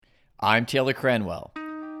I'm Taylor Cranwell,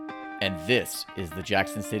 and this is the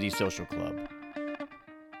Jackson City Social Club.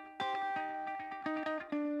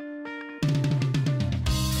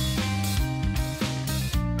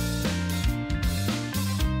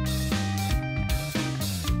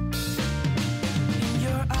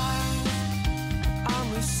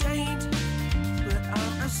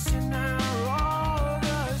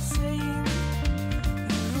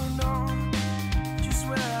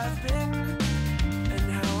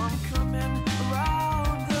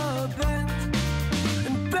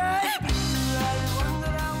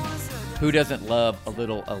 Who doesn't love a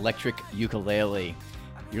little electric ukulele?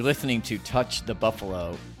 You're listening to Touch the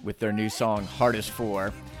Buffalo with their new song, Hardest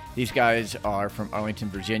 4. These guys are from Arlington,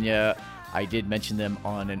 Virginia. I did mention them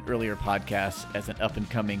on an earlier podcast as an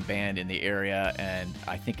up-and-coming band in the area, and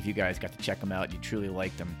I think if you guys got to check them out, you truly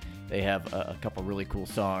like them. They have a couple really cool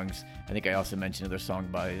songs. I think I also mentioned another song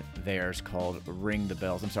by theirs called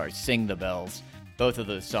Sing the Bells. Both of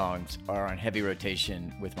those songs are on heavy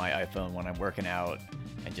rotation with my iPhone when I'm working out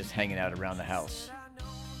and just hanging out around the house.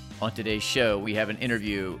 On today's show, we have an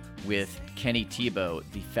interview with Kenny Tebow,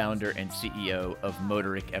 the founder and CEO of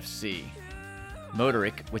Motorik FC.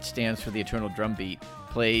 Motorik, which stands for the Eternal Drumbeat,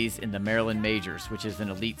 plays in the Maryland Majors, which is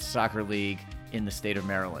an elite soccer league in the state of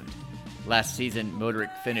Maryland. Last season,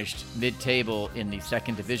 Motorik finished mid-table in the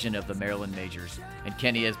second division of the Maryland Majors, and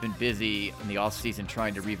Kenny has been busy in the off-season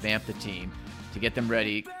trying to revamp the team to get them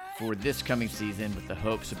ready for this coming season with the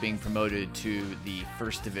hopes of being promoted to the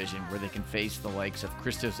first division where they can face the likes of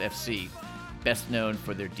Christos FC, best known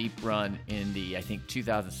for their deep run in the,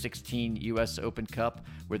 2016 U.S. Open Cup,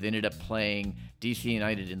 where they ended up playing DC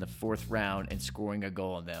United in the fourth round and scoring a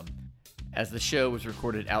goal on them. As the show was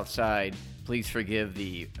recorded outside, please forgive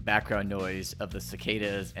the background noise of the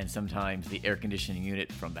cicadas and sometimes the air conditioning unit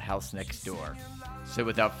from the house next door. So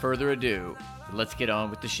without further ado, let's get on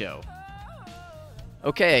with the show.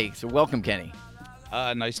 Okay, so welcome, Kenny.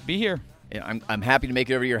 Nice to be here. Yeah, I'm happy to make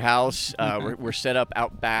it over to your house. We're set up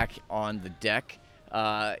out back on the deck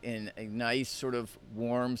in a nice sort of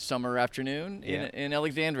warm summer afternoon in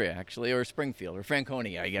Alexandria, actually, or Springfield, or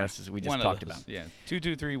Franconia, I guess, as we just talked about. Yeah,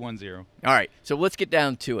 22310. All right, so let's get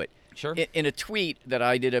down to it. Sure. In a tweet that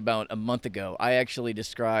I did about a month ago, I actually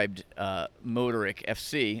described Motorik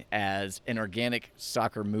FC as an organic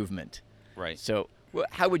soccer movement. Right. So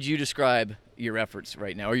how would you describe your efforts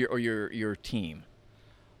right now, or your team?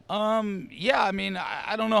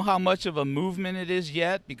 I don't know how much of a movement it is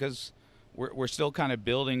yet because we're still kind of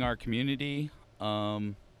building our community.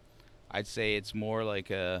 I'd say it's more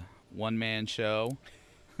like a one-man show.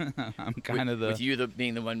 I'm kind of with you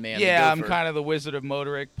being the one man. Yeah, I'm kind of the Wizard of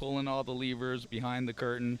Motorik, pulling all the levers behind the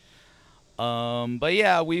curtain. But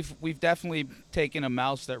yeah, we've definitely taken a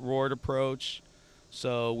mouse that roared approach.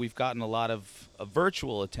 So we've gotten a lot of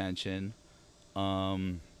virtual attention.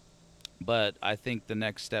 But I think the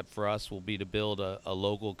next step for us will be to build a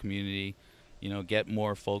local community, get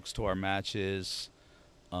more folks to our matches.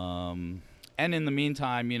 And in the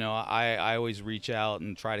meantime, I always reach out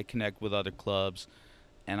and try to connect with other clubs.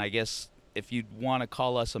 And I guess if you'd want to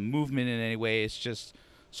call us a movement in any way, it's just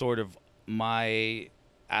sort of my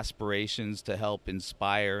aspirations to help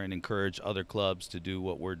inspire and encourage other clubs to do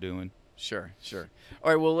what we're doing. Sure.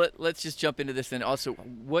 All right, well, let's just jump into this then. Also,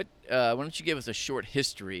 why don't you give us a short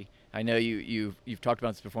history? I know you've talked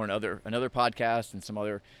about this before in another podcast and some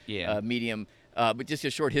other medium, but just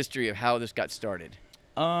a short history of how this got started.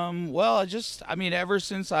 Ever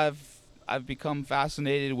since I've become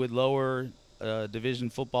fascinated with lower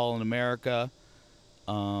division football in America,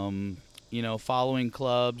 following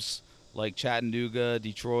clubs like Chattanooga,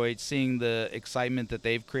 Detroit, seeing the excitement that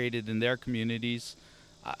they've created in their communities.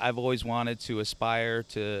 I've always wanted to aspire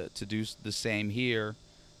to do the same here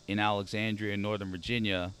in Alexandria, Northern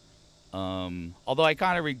Virginia. Although I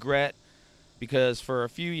kind of regret because for a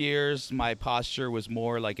few years my posture was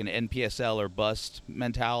more like an NPSL or bust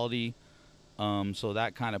mentality. So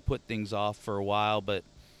that kind of put things off for a while. But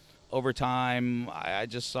over time, I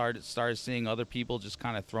just started seeing other people just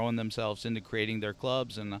kind of throwing themselves into creating their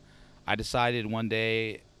clubs. And I decided one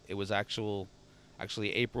day, it was actually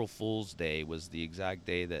April Fool's Day was the exact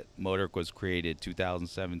day that Motorik was created,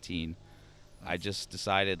 2017. I just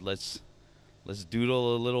decided let's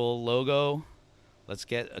doodle a little logo, let's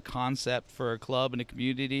get a concept for a club and a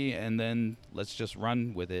community, and then let's just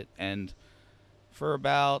run with it. And for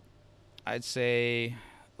about, I'd say,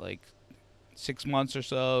 like 6 months or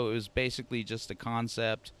so, it was basically just a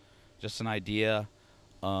concept, just an idea.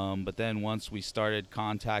 But then once we started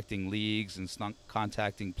contacting leagues and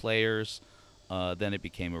contacting players, then it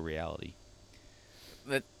became a reality.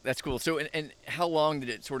 That's cool. So, and how long did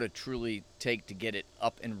it sort of truly take to get it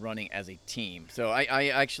up and running as a team? So, I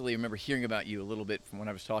actually remember hearing about you a little bit from when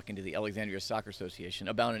I was talking to the Alexandria Soccer Association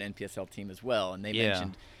about an NPSL team as well, and they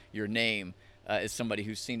mentioned your name as somebody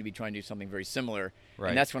who seemed to be trying to do something very similar. Right.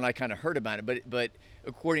 And that's when I kind of heard about it. But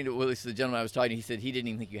according to the gentleman I was talking to, he said he didn't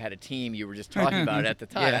even think you had a team. You were just talking about it at the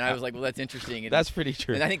time. And I was like, well, that's interesting. And, that's pretty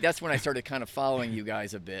true. And I think that's when I started kind of following you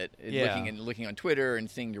guys a bit, Yeah. looking on Twitter and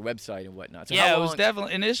seeing your website and whatnot. So yeah, it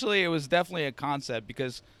was definitely a concept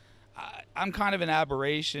because I'm kind of an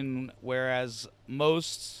aberration, whereas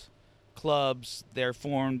most clubs, they're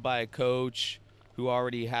formed by a coach who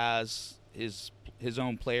already has his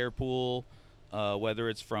own player pool, whether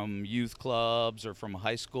it's from youth clubs or from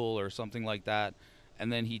high school or something like that,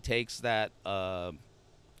 and then he takes that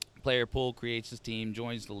player pool, creates his team,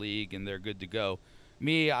 joins the league, and they're good to go.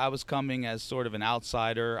 Me, I was coming as sort of an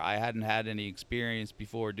outsider. I hadn't had any experience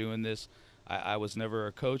before doing this. I was never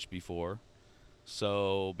a coach before.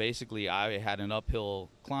 So basically I had an uphill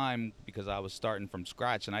climb because I was starting from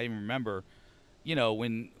scratch. And I even remember,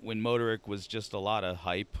 when Motorik was just a lot of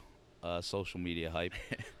hype, social media hype.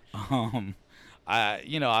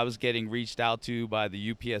 I was getting reached out to by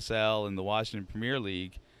the UPSL and the Washington Premier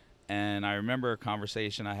League. And I remember a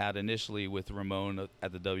conversation I had initially with Ramon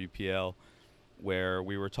at the WPL where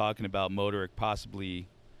we were talking about Motorik possibly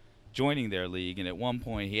joining their league. And at one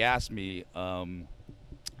point he asked me,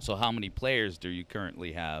 so how many players do you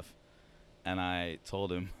currently have? And I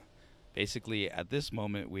told him, basically at this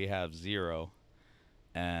moment we have 0.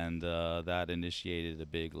 And that initiated a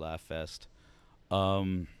big laugh fest.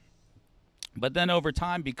 But then over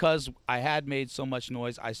time, because I had made so much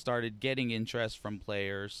noise, I started getting interest from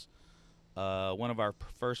players. One of our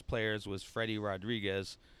first players was Freddie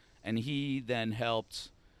Rodriguez, and he then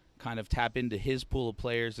helped kind of tap into his pool of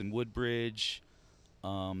players in Woodbridge.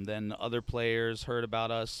 Then other players heard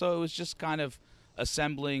about us. So it was just kind of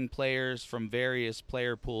assembling players from various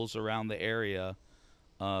player pools around the area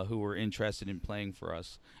who were interested in playing for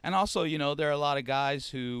us. And also, there are a lot of guys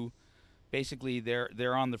who basically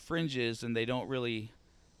they're on the fringes and they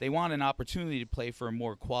want an opportunity to play for a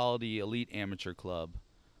more quality elite amateur club.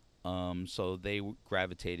 So they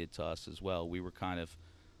gravitated to us as well. We were kind of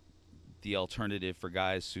the alternative for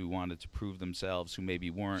guys who wanted to prove themselves, who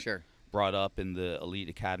maybe weren't brought up in the elite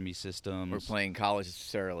academy systems. Or playing college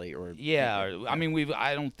necessarily. I mean,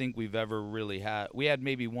 I don't think we've ever really had. We had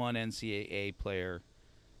maybe one NCAA player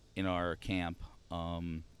in our camp.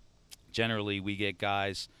 Generally, we get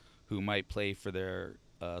guys who might play for their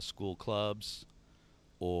school clubs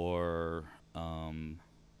or,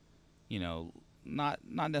 not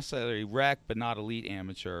necessarily rec, but not elite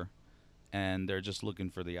amateur, and they're just looking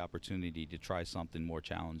for the opportunity to try something more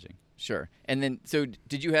challenging. Sure. And then, so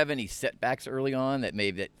did you have any setbacks early on that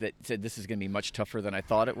that said this is going to be much tougher than I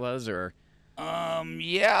thought it was, or?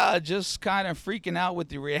 Yeah, just kind of freaking out with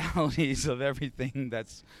the realities of everything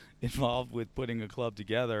that's involved with putting a club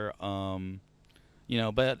together.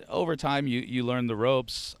 But over time you learn the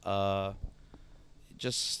ropes.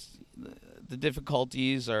 Just the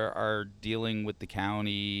difficulties are dealing with the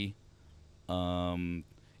county. In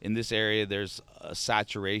this area, there's a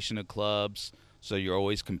saturation of clubs, so you're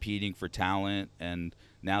always competing for talent. And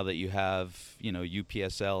now that you have,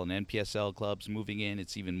 UPSL and NPSL clubs moving in,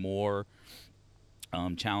 it's even more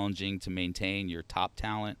challenging to maintain your top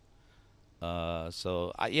talent. I'd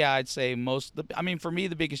say for me,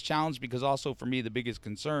 the biggest challenge, because also for me, the biggest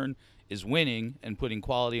concern is winning and putting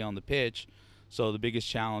quality on the pitch. So the biggest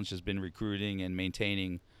challenge has been recruiting and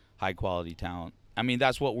maintaining high quality talent. I mean,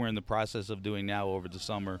 that's what we're in the process of doing now over the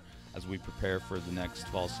summer as we prepare for the next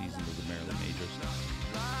fall season of the Maryland Majors.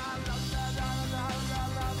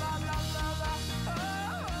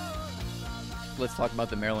 Let's talk about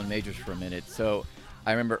the Maryland Majors for a minute. So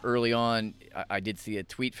I remember early on, I did see a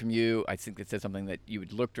tweet from you. I think it said something that you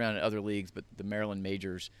had looked around at other leagues, but the Maryland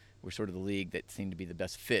Majors were sort of the league that seemed to be the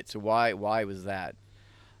best fit. So why was that?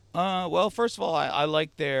 Well, first of all, I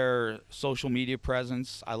like their social media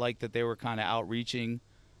presence. I like that they were kind of outreaching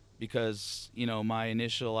because, my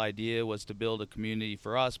initial idea was to build a community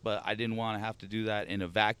for us, but I didn't want to have to do that in a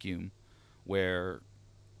vacuum where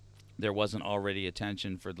there wasn't already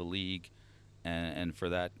attention for the league and for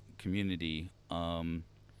that community.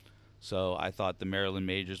 So I thought the Maryland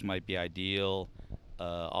Majors might be ideal.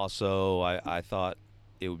 Also, I thought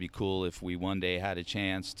it would be cool if we one day had a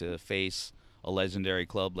chance to face a legendary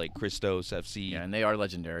club like Christos FC. Yeah, and they are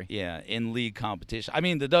legendary. Yeah, in league competition. I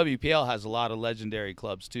mean, the WPL has a lot of legendary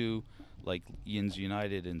clubs too, like Yins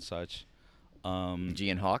United and such.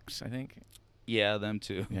 Gian Hawks, I think. Yeah, them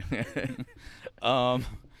too.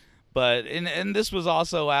 But and this was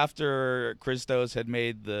also after Christos had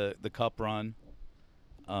made the cup run.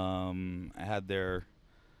 Had their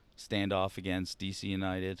standoff against DC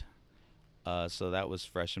United. So that was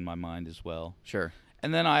fresh in my mind as well. Sure.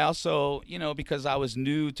 And then I also, because I was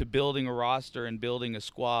new to building a roster and building a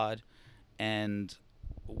squad, and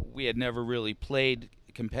we had never really played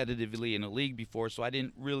competitively in a league before, so I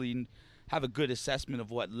didn't really have a good assessment of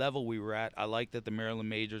what level we were at. I liked that the Maryland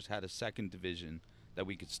Majors had a second division that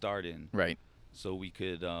we could start in. Right. So we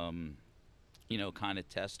could, kind of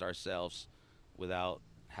test ourselves without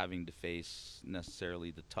having to face necessarily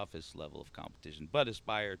the toughest level of competition, but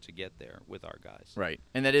aspire to get there with our guys. Right.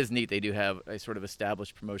 And that is neat. They do have a sort of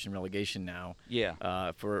established promotion relegation now.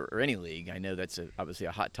 Yeah. For any league. I know that's obviously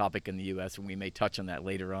a hot topic in the U.S., and we may touch on that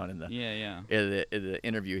later on in the in the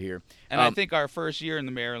interview here. And I think our first year in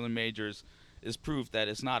the Maryland Majors is proof that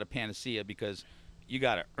it's not a panacea, because you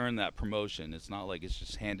got to earn that promotion. It's not like it's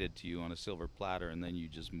just handed to you on a silver platter and then you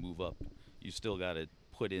just move up. You still got to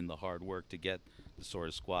put in the hard work to get the sort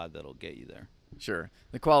of squad that'll get you there. Sure.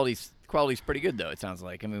 The quality's pretty good, though, it sounds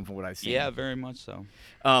like. I mean, from what I've seen. Yeah, very much so.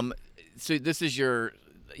 So this is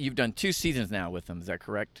you've done 2 seasons now with them, is that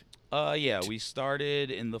correct? Yeah, we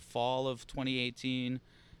started in the fall of 2018,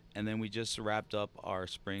 and then we just wrapped up our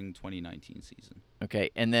spring 2019 season.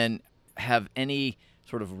 Okay, and then have any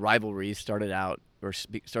sort of rivalries started out or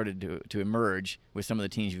started to emerge with some of the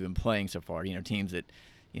teams you've been playing so far? Teams that,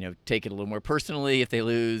 take it a little more personally if they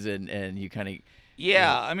lose, and you kind of...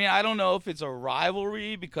 Yeah, I mean, I don't know if it's a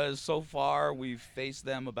rivalry, because so far we've faced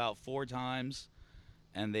them about 4 times,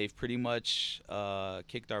 and they've pretty much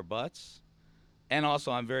kicked our butts. And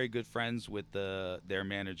also, I'm very good friends with their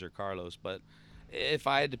manager, Carlos. But if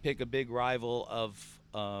I had to pick a big rival of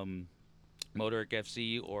Motorik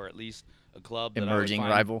FC, or at least a club that emerging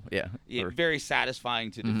rival, very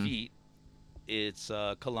satisfying to defeat, it's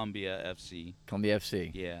Columbia FC. Columbia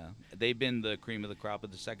FC. Yeah, they've been the cream of the crop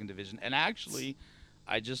of the second division. And actually,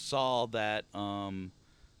 I just saw that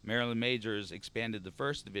Maryland Majors expanded the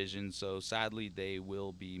first division, so sadly they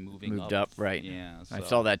will be moved up. Right. Yeah, so. I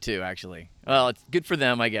saw that too, actually. Well, it's good for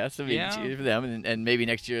them, I guess. I mean, good for them, and maybe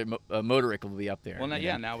next year Motorik will be up there. Well,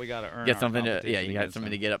 now we got to earn. Get something our to you got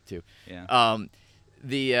something to get up to. Yeah.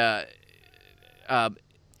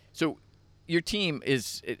 So your team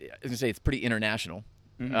is, I was going to say, it's pretty international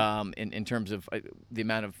in terms of the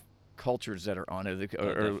amount of cultures that are on it,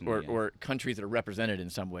 or countries that are represented in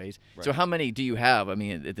some ways. Right. So how many do you have, I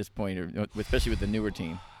mean, at this point, or especially with the newer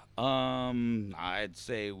team? I'd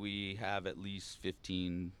say we have at least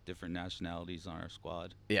 15 different nationalities on our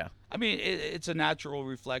squad. Yeah. I mean, it's a natural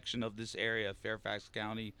reflection of this area, Fairfax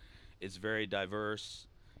County. It's very diverse.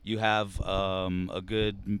 You have a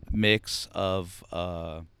good mix of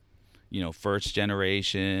first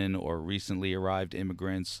generation or recently arrived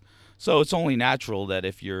immigrants. So it's only natural that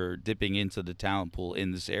if you're dipping into the talent pool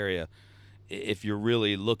in this area, if you're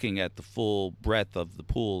really looking at the full breadth of the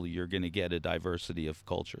pool, you're going to get a diversity of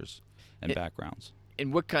cultures and backgrounds.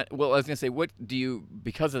 And what kind? Well, I was going to say, what do you,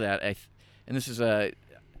 because of that, and this is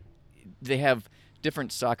they have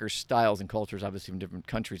different soccer styles and cultures, obviously from different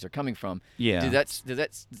countries they're coming from. Yeah. Does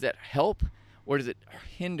that help, or does it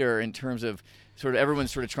hinder in terms of sort of everyone's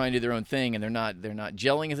sort of trying to do their own thing, and they're not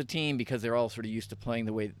gelling as a team because they're all sort of used to playing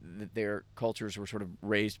the way that their cultures were sort of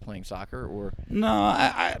raised playing soccer? Or no,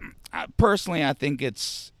 I personally, I think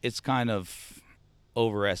it's kind of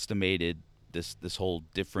overestimated this whole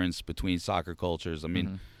difference between soccer cultures. I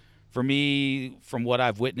mean, for me, from what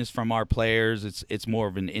I've witnessed from our players, it's more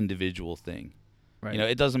of an individual thing. Right.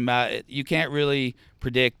 It doesn't matter. You can't really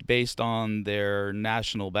predict based on their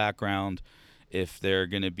national background if they're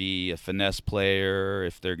going to be a finesse player,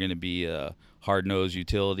 if they're going to be a hard-nosed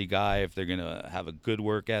utility guy, if they're going to have a good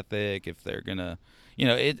work ethic, if they're going to,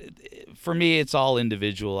 for me, it's all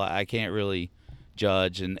individual. I can't really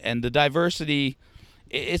judge. And the diversity,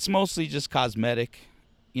 it's mostly just cosmetic.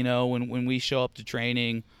 When we show up to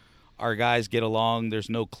training, our guys get along. There's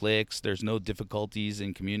no cliques. There's no difficulties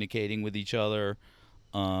in communicating with each other.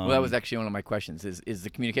 Well, that was actually one of my questions. Is the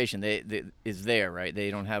communication they is there, right?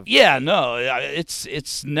 They don't have. Yeah, no,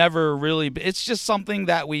 it's never really. It's just something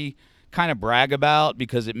that we kind of brag about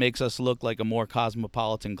because it makes us look like a more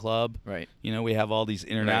cosmopolitan club. Right. We have all these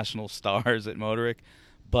international stars at Motorik,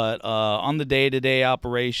 but on the day-to-day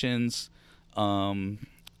operations, guys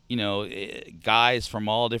from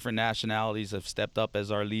all different nationalities have stepped up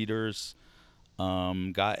as our leaders.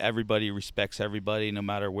 Everybody respects everybody, no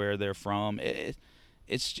matter where they're from.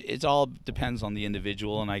 It's all depends on the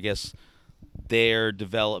individual, and I guess their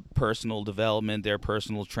personal development, their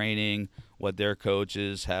personal training, what their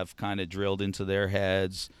coaches have kind of drilled into their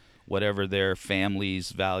heads, whatever their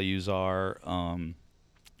family's values are.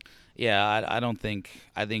 Yeah, I don't think.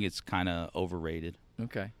 I think it's kind of overrated.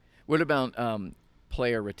 Okay. What about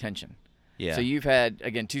player retention? Yeah. So you've had,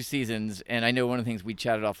 again, 2 seasons, and I know one of the things we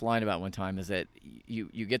chatted offline about one time is that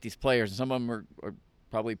you get these players, and some of them are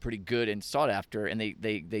probably pretty good and sought after, and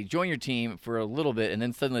they join your team for a little bit, and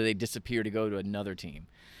then suddenly they disappear to go to another team.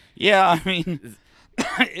 Yeah, I mean,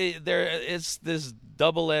 it's this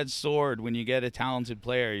double-edged sword. When you get a talented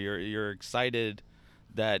player, you're excited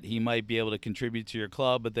that he might be able to contribute to your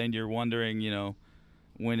club, but then you're wondering,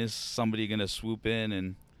 when is somebody going to swoop in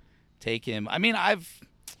and take him? I mean, I've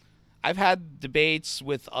had debates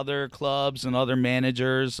with other clubs and other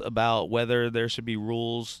managers about whether there should be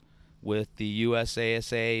rules with the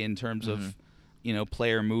USASA in terms of,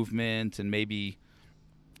 player movement, and maybe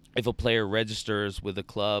if a player registers with a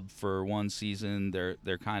club for one season,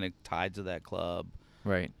 they're kind of tied to that club.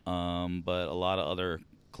 Right. But a lot of other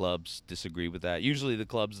clubs disagree with that. Usually the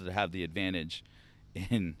clubs that have the advantage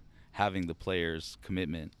in having the players'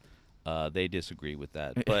 commitment, they disagree with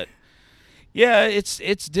that. But yeah,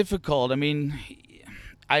 it's difficult. I mean,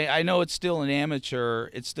 I know it's still amateur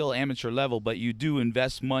level, but you do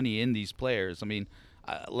invest money in these players. I mean,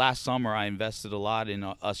 last summer I invested a lot in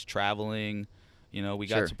us traveling. We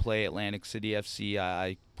got to play Atlantic City FC.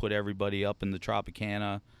 I put everybody up in the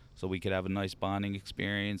Tropicana so we could have a nice bonding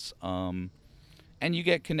experience. And you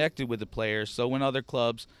get connected with the players. So when other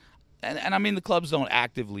clubs, and I mean the clubs don't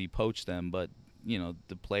actively poach them, but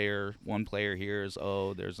one player hears,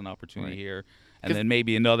 there's an opportunity here, and then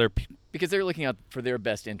maybe another. Because they're looking out for their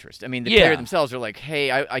best interest. I mean, the player themselves are like,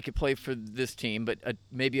 hey, I could play for this team, but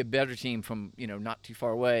maybe a better team from not too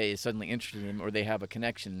far away is suddenly interested in them, or they have a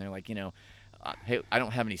connection. And they're like, hey, I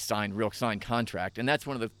don't have any real signed contract. And that's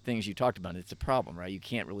one of the things you talked about. It's a problem, right? You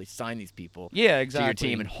can't really sign these people to your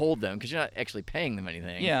team and hold them because you're not actually paying them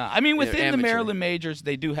anything. Yeah, I mean, within the Maryland majors,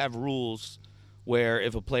 they do have rules where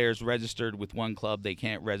if a player's registered with one club, they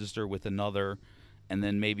can't register with another. And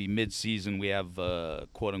then maybe mid-season we have a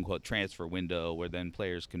quote-unquote transfer window where then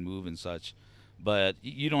players can move and such. But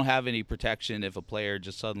you don't have any protection if a player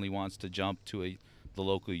just suddenly wants to jump to the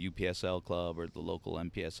local UPSL club or the local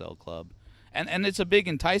MPSL club. And it's a big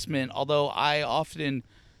enticement, although I often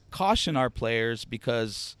caution our players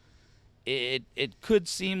because it could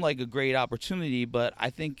seem like a great opportunity, but I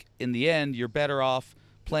think in the end you're better off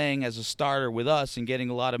playing as a starter with us and getting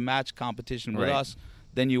a lot of match competition with us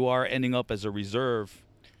than you are ending up as a reserve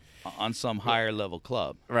on some higher level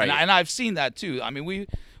club. Right. And I've seen that too. I mean,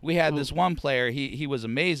 we had this one player, he was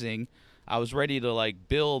amazing. I was ready to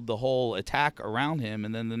build the whole attack around him,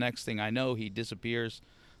 and then the next thing I know he disappears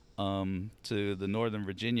to the Northern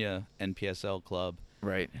Virginia NPSL club.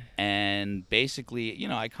 Right. And basically,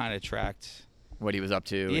 I kind of tracked what he was up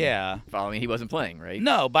to. Yeah. Following, he wasn't playing, right?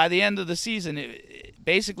 No, by the end of the season,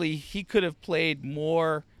 basically he could have played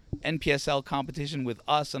more NPSL competition with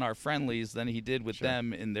us and our friendlies than he did with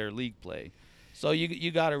them in their league play. So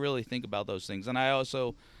you got to really think about those things. And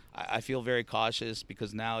I feel very cautious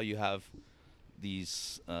because now you have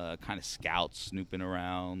these kind of scouts snooping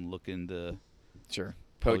around looking to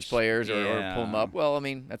poach players or pull them up. Well, I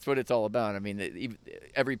mean, that's what it's all about. I mean,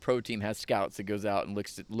 every pro team has scouts that goes out and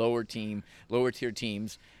looks at lower tier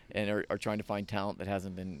teams and are trying to find talent that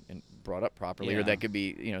hasn't been brought up properly or that could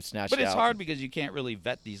be snatched out. But it's hard because you can't really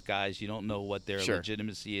vet these guys. You don't know what their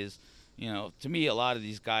legitimacy is. To me, a lot of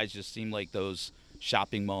these guys just seem like those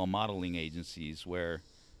shopping mall modeling agencies where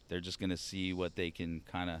they're just going to see what they can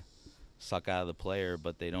kind of suck out of the player,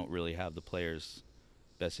 but they don't really have the player's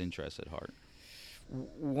best interests at heart.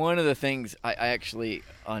 One of the things I actually,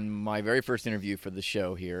 on my very first interview for the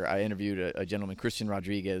show here, I interviewed a gentleman, Christian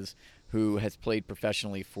Rodriguez, who has played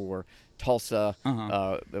professionally for Tulsa,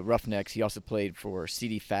 the Roughnecks. He also played for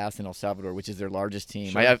CD Fast in El Salvador, which is their largest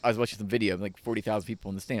team. I was watching some video, like 40,000 people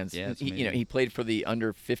in the stands. Yeah, he played for the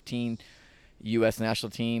under 15 U.S.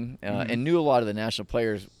 national team and knew a lot of the national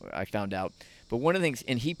players, I found out. But one of the things,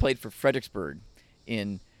 and he played for Fredericksburg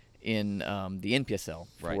in the NPSL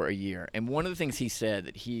for a year. And one of the things he said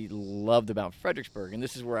that he loved about Fredericksburg, and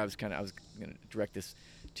this is where I was going to direct this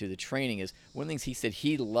to the training, is one of the things he said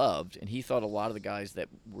he loved, and he thought a lot of the guys that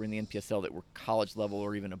were in the NPSL that were college level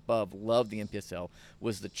or even above loved the NPSL,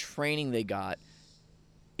 was the training they got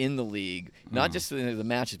in the league, not just the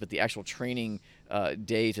matches, but the actual training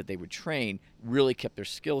days that they would train really kept their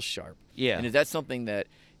skills sharp. Yeah. And is that something that,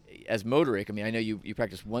 as Motorik, I mean, I know you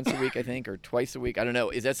practice once a week, I think, or twice a week. I don't know.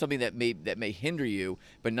 Is that something that may hinder you,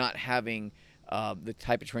 but not having the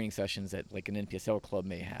type of training sessions that like an NPSL club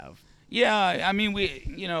may have? Yeah, I mean,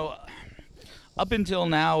 Up until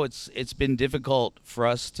now, it's been difficult for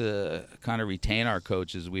us to kind of retain our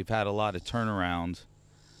coaches. We've had a lot of turnaround.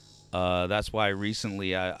 That's why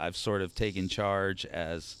recently I've sort of taken charge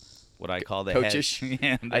as what I call the Coachish. head.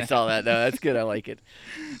 Yeah, I saw that. No, that's good. I like it.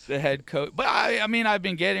 the head coach. But I mean, I've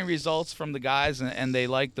been getting results from the guys, and they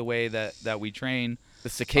like the way that we train. The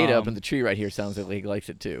cicada up in the tree right here sounds like he likes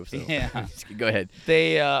it too. So Yeah. Go ahead.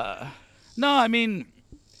 They no, I mean,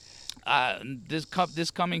 this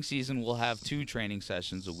coming season we'll have 2 training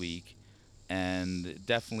sessions a week, and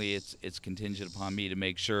definitely it's contingent upon me to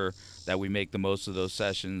make sure that we make the most of those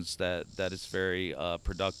sessions. That it's very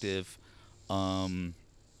productive.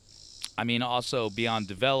 I mean, also beyond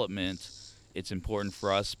development, it's important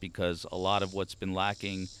for us because a lot of what's been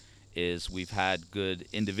lacking is we've had good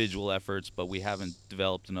individual efforts, but we haven't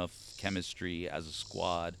developed enough chemistry as a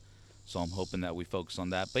squad. So I'm hoping that we focus on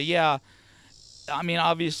that. But yeah, I mean,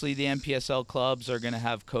 obviously the NPSL clubs are going to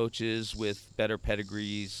have coaches with better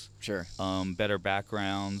pedigrees, Sure. better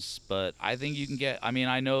backgrounds. But I think you can get. I mean,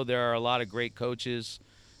 I know there are a lot of great coaches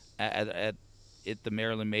at the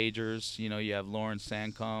Maryland majors. You know, you have Lawrence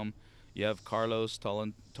Sancom, you have Carlos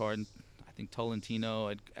Tolentino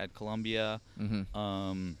at Columbia.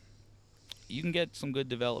 Mm-hmm. You can get some good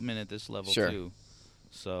development at this level Sure. too.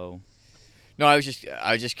 So. No, I was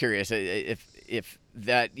just curious if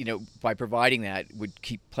that, by providing that would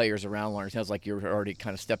keep players around longer. It sounds like you're already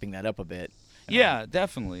kind of stepping that up a bit. Yeah,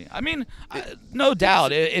 definitely. I mean, no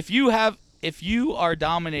doubt. If you are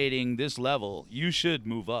dominating this level, you should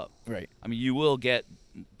move up. Right. I mean, you will get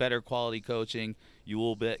better quality coaching. You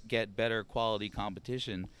will get better quality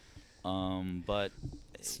competition. But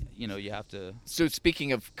you have to. So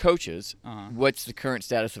speaking of coaches, Uh-huh. what's the current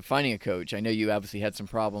status of finding a coach? I know you obviously had some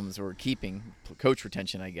problems or keeping coach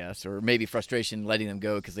retention, I guess, or maybe frustration letting them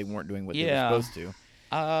go because they weren't doing what they were supposed to.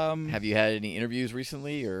 Have you had any interviews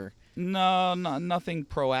recently, or? No, nothing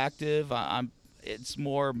proactive. It's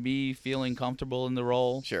more me feeling comfortable in the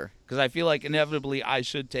role. Sure. Because I feel like inevitably I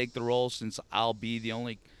should take the role since I'll be the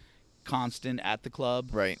only constant at the club.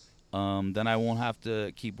 Right. Then I won't have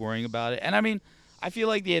to keep worrying about it. And I mean, I feel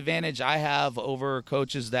like the advantage I have over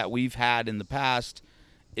coaches that we've had in the past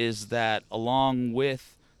is that along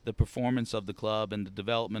with the performance of the club and the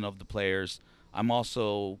development of the players, I'm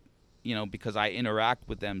also, because I interact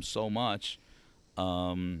with them so much,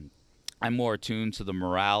 I'm more attuned to the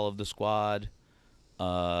morale of the squad.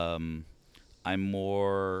 I'm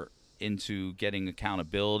more into getting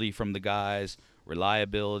accountability from the guys,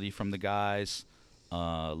 reliability from the guys,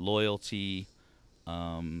 loyalty.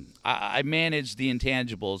 I manage the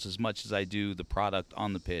intangibles as much as I do the product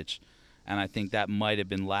on the pitch, and I think that might have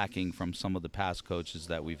been lacking from some of the past coaches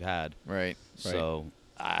that we've had. Right. So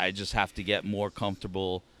I just have to get more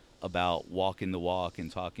comfortable about walking the walk and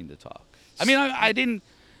talking the talk. I mean, I didn't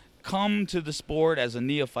come to the sport as a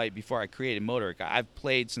neophyte before I created Motorik. I've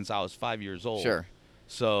played since I was 5 years old. Sure.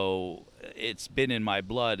 So it's been in my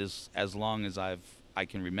blood as long as I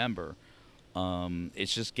can remember.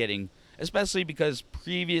 It's just getting, especially because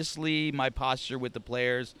previously my posture with the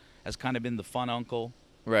players has kind of been the fun uncle.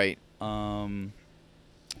 Right. But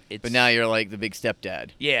now you're like the big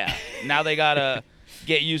stepdad. Yeah. Now they gotta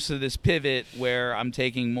get used to this pivot where I'm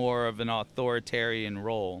taking more of an authoritarian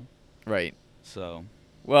role. Right. So.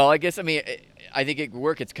 Well, I guess I think it could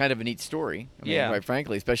work. It's kind of a neat story. I mean, Yeah. Quite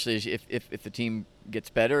frankly, especially if the team gets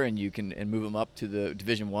better and you can move them up to the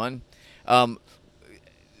Division One. Are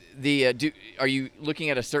you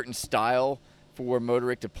looking at a certain style for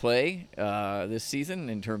Motorik to play this season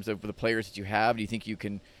in terms of the players that you have? Do you think you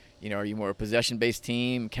can, are you more a possession-based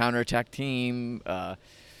team, counterattack team?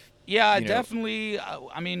 Yeah, definitely.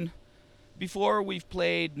 I mean, before we've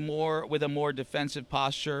played more with a more defensive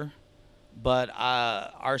posture, but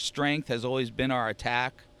our strength has always been our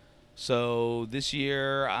attack. So this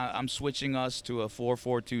year I'm switching us to a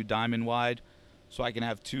 4-4-2 diamond wide, so I can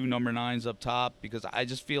have 2 number 9s up top, because I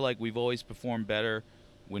just feel like we've always performed better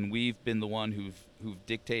when we've been the one who've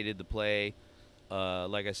dictated the play.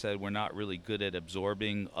 Like I said, we're not really good at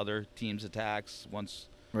absorbing other teams' attacks. Once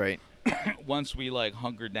we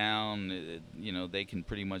hunker down, they can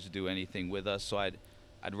pretty much do anything with us. So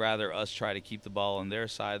I'd rather us try to keep the ball on their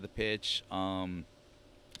side of the pitch.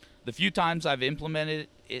 The few times I've implemented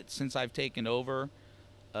it since I've taken over,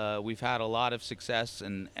 we've had a lot of success,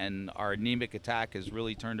 and our anemic attack has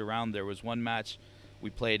really turned around. There was one match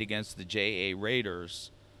we played against the JA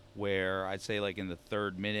Raiders where I'd say in the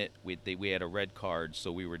 3rd minute we had a red card,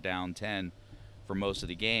 so we were down 10 for most of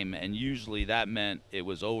the game, and usually that meant it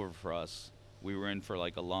was over for us. We were in for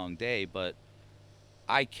a long day, but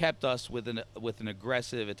I kept us with an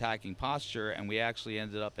aggressive attacking posture, and we actually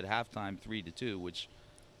ended up at halftime 3-2, which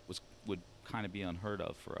would kind of be unheard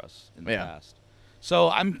of for us in the past. So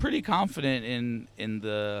I'm pretty confident in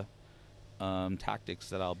the tactics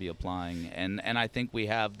that I'll be applying, and I think we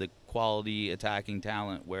have the quality attacking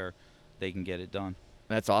talent where they can get it done.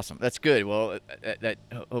 That's awesome. That's good. Well, that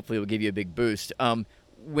hopefully will give you a big boost.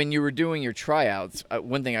 When you were doing your tryouts,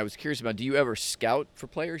 one thing I was curious about, do you ever scout for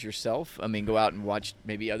players yourself? I mean, go out and watch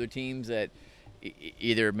maybe other teams that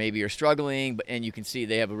either maybe are struggling, and you can see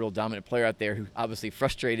they have a real dominant player out there who obviously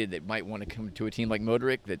frustrated that might want to come to a team like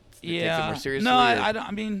Motorik that takes it more seriously? No, I don't.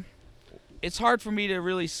 I mean, it's hard for me to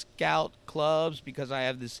really scout clubs because I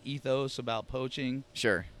have this ethos about poaching.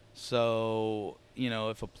 Sure. So,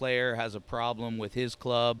 if a player has a problem with his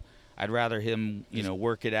club, I'd rather him,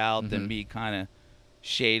 work it out than be kind of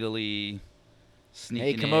shadily sneaking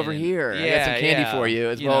in. Hey, come over here. I got some candy for you,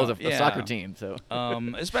 as well as a soccer team. So,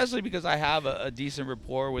 especially because I have a decent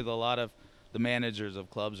rapport with a lot of the managers of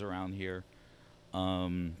clubs around here. I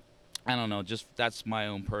don't know, just that's my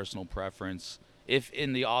own personal preference. If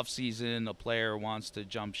in the off season a player wants to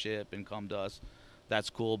jump ship and come to us, that's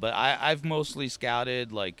cool. But I've mostly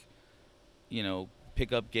scouted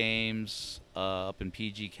pickup games up in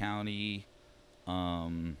PG County,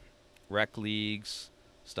 rec leagues,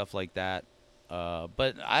 stuff like that.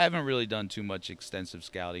 But I haven't really done too much extensive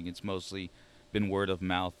scouting. It's mostly been word of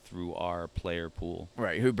mouth through our player pool.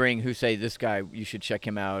 Right. Who say this guy, you should check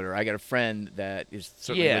him out, or I got a friend that is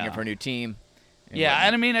certainly looking for a new team.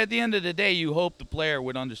 And I mean, at the end of the day, you hope the player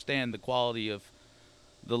would understand the quality of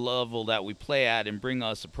the level that we play at and bring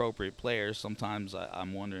us appropriate players. Sometimes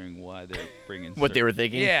I'm wondering why they're bringing what they were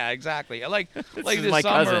thinking. Yeah, exactly. Like this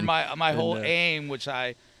summer, my whole aim, which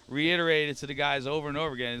I reiterated to the guys over and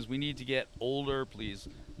over again, is we need to get older, please,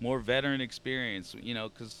 more veteran experience.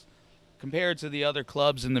 Because compared to the other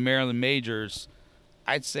clubs in the Maryland majors,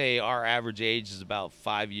 I'd say our average age is about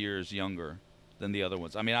 5 years younger than the other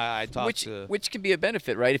ones. I mean, I talked to... Which can be a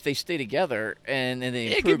benefit, right? If they stay together and they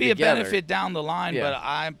improve it could be together. a benefit down the line, but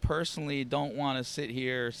I personally don't want to sit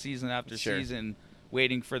here season after season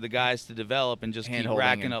waiting for the guys to develop and just keep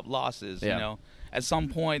racking up losses. At some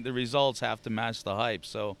point, the results have to match the hype.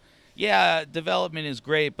 So, development is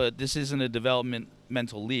great, but this isn't a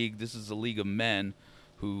developmental league. This is a league of men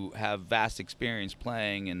who have vast experience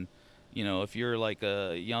playing. And, if you're like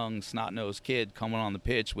a young, snot-nosed kid coming on the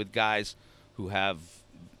pitch with guys who have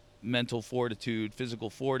mental fortitude, physical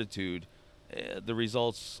fortitude, the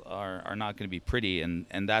results are not going to be pretty, and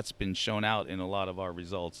that's been shown out in a lot of our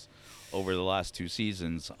results over the last 2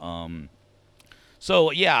 seasons.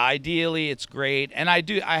 Ideally it's great, and I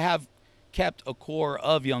have kept a core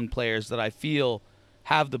of young players that I feel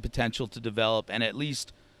have the potential to develop and at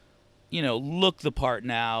least look the part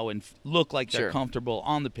now and look like they're comfortable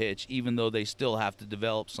on the pitch, even though they still have to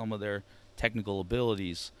develop some of their technical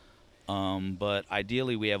abilities. But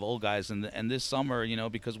ideally we have old guys, and this summer,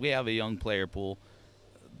 because we have a young player pool,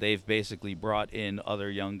 they've basically brought in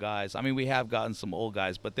other young guys. I mean, we have gotten some old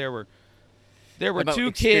guys, but there were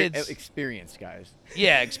 2 kids. Experienced guys.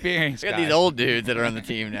 Yeah, experienced guys. We got these old dudes that are on the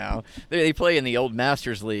team now. They play in the old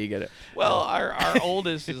Masters League. Our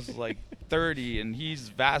oldest is like 30, and he's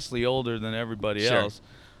vastly older than everybody else.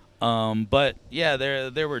 But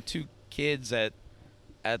there were 2 kids at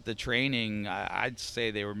the training. I'd say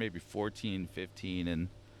they were maybe 14, 15, and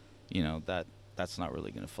that's not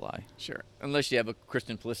really going to fly. Sure, unless you have a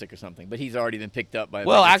Christian Pulisic or something, but he's already been picked up by.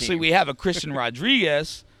 Well, actually, we have a Christian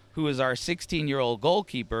Rodriguez, who is our 16-year-old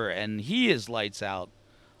goalkeeper, and he is lights out.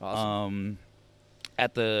 Awesome.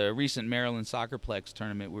 At the recent Maryland Soccerplex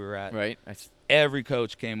tournament we were at, right? Every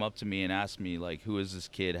coach came up to me and asked me, like, who is this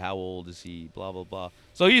kid? How old is he? Blah, blah, blah.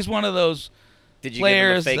 So he's one of those Did you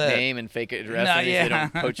players give him a fake name and fake address so they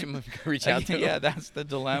don't poach him, reach out to him? Yeah, that's the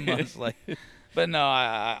dilemma. It's like, but no,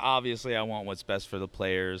 I obviously I want what's best for the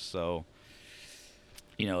players. So,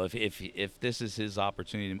 if this is his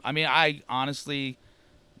opportunity, I mean, I honestly,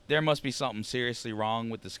 there must be something seriously wrong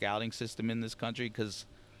with the scouting system in this country, because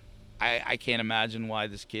I can't imagine why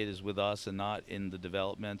this kid is with us and not in the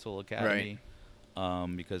developmental academy.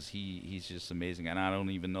 Right. Because he's just amazing, and I don't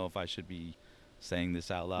even know if I should be saying this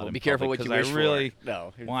out loud. Well, be careful what you wish for. Because I really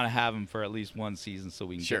want to have him for at least 1 season so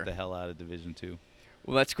we can get the hell out of Division II.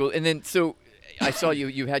 Well, that's cool. And then, so I saw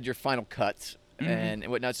you had your final cuts and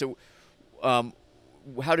whatnot. So,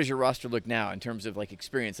 how does your roster look now in terms of like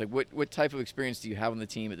experience? Like, what type of experience do you have on the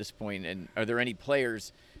team at this point? And are there any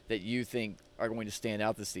players that you think are going to stand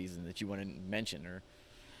out this season that you want to mention? Or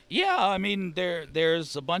I mean,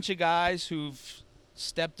 there's a bunch of guys who've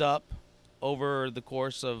stepped up over the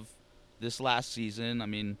course of this last season. I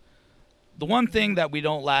mean, the one thing that we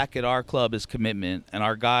don't lack at our club is commitment, and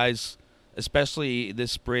our guys, especially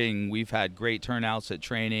this spring, we've had great turnouts at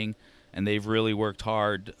training, and they've really worked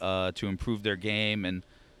hard to improve their game. And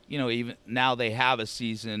even now they have a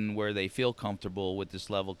season where they feel comfortable with this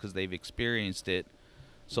level because they've experienced it.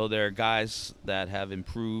 So there are guys that have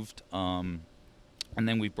improved, and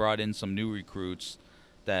then we brought in some new recruits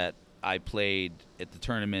that I played at the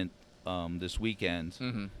tournament this weekend.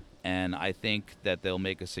 Mm-hmm. And I think that they'll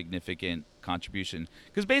make a significant contribution.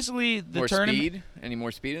 Because basically the more tournament... speed? Any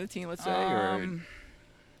more speed in the team, let's say? Or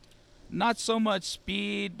not so much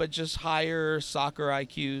speed, but just higher soccer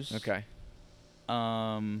IQs. Okay.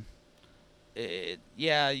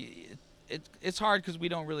 It's hard because we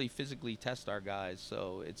don't really physically test our guys.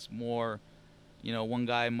 So it's more, one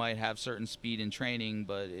guy might have certain speed in training,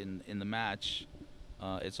 but in the match,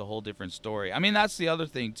 it's a whole different story. I mean, that's the other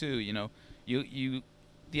thing, too.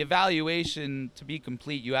 The evaluation, to be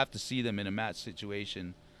complete, you have to see them in a match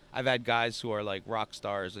situation. I've had guys who are like rock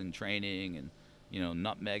stars in training and,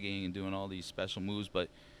 nutmegging and doing all these special moves, but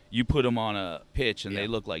you put them on a pitch and they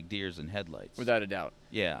look like deers in headlights. Without a doubt.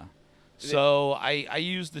 Yeah. So I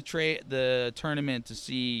use the tournament to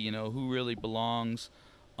see, who really belongs.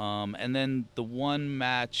 And then the one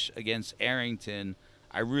match against Arrington,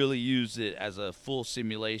 I really used it as a full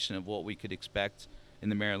simulation of what we could expect in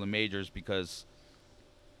the Maryland Majors because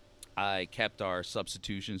I kept our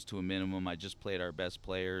substitutions to a minimum. I just played our best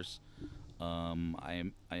players. I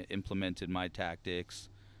implemented my tactics,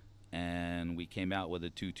 and we came out with a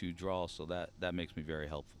 2-2 draw. So that makes me very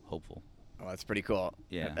hopeful. Oh, that's pretty cool.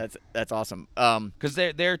 Yeah, that's awesome. Because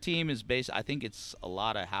their team is based. I think it's a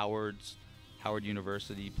lot of Howard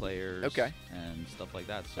University players. Okay. And stuff like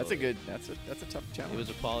that. So that's a tough challenge. It was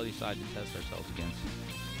a quality side to test ourselves against.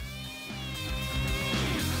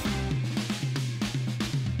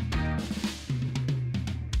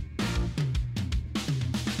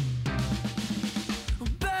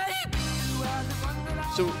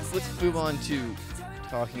 So let's move on to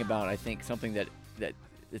talking about, I think, something that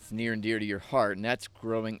it's near and dear to your heart, and that's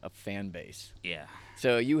growing a fan base. Yeah.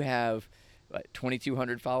 So you have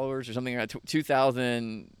 2,200 followers or something around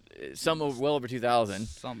 2,000, well over 2,000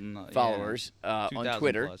 followers on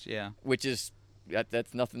Twitter, plus, yeah. Which is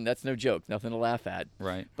that's nothing. That's no joke. Nothing to laugh at.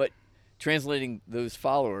 Right. But translating those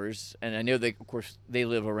followers, and I know of course, they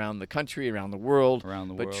live around the country, around the world.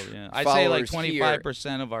 Yeah. I'd say like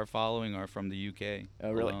 25% of our following are from the UK.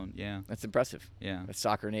 Oh, really? Alone. Yeah. That's impressive. Yeah. That's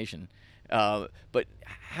Soccer Nation. But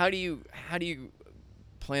how do you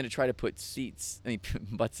plan to try to put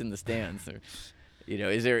butts in the stands? Or, do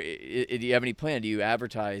you have any plan? Do you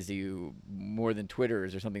advertise? Do you more than Twitter?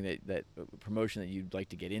 Is there something that promotion that you'd like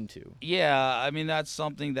to get into? Yeah, I mean, that's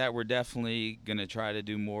something that we're definitely going to try to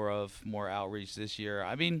do more outreach this year.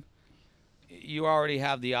 I mean, you already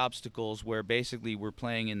have the obstacles where basically we're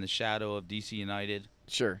playing in the shadow of DC United.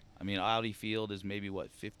 Sure. I mean, Audi Field is maybe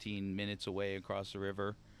 15 minutes away across the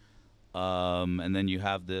river. And then you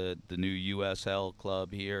have the new USL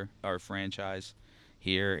club here, our franchise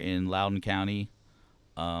here in Loudoun County.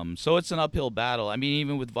 So it's an uphill battle. I mean,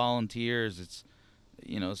 even with volunteers, it's,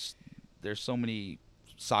 there's so many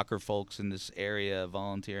soccer folks in this area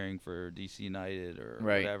volunteering for DC United or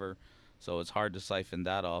whatever. So it's hard to siphon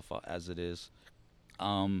that off as it is.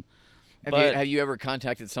 Have you ever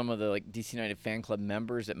contacted some of the DC United fan club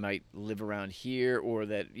members that might live around here, or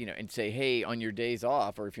that and say, hey, on your days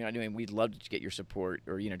off, or if you're not doing, we'd love to get your support,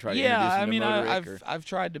 or try to introduce them to Motorik, I've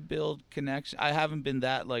tried to build connection. I haven't been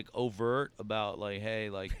that overt about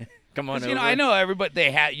hey come on over. I know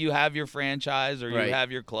everybody you have your franchise or you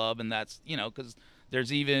have your club, and that's because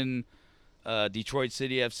there's even Detroit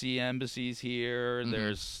City FC embassies here. Mm-hmm.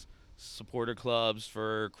 There's supporter clubs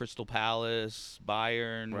for Crystal Palace,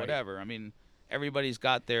 Bayern, whatever. I mean, everybody's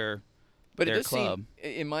got their club.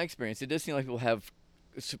 In my experience, it does seem like people have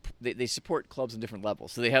they support clubs on different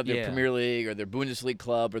levels. So they have their Premier League or their Bundesliga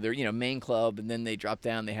club or their main club, and then they drop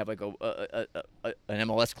down. They have an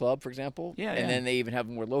MLS club, for example. And then they even have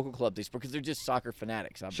more local clubs they support because they're just soccer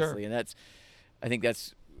fanatics, obviously. Sure. And I think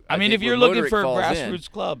that's. I mean, if you're looking for a grassroots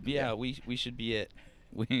club, we should be it.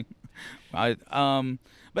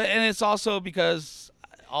 But it's also because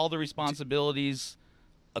all the responsibilities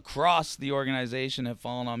across the organization have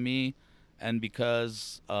fallen on me, and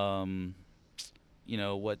because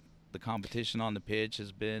what the competition on the pitch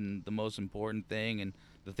has been the most important thing and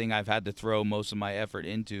the thing I've had to throw most of my effort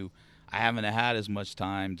into. I haven't had as much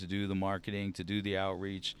time to do the marketing, to do the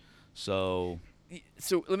outreach. So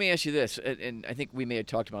let me ask you this, and I think we may have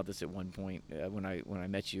talked about this at one point when I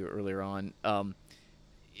met you earlier on.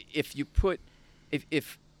 If you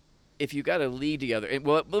got a league together,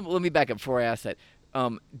 let me back up before I ask that.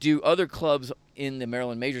 Do other clubs in the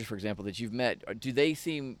Maryland Majors, for example, that you've met, do they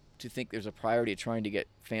seem to think there's a priority of trying to get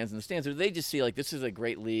fans in the stands, or do they just see like this is a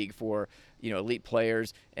great league for elite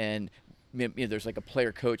players, and there's like a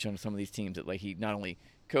player coach on some of these teams that like he not only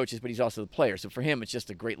coaches but he's also the player. So for him, it's just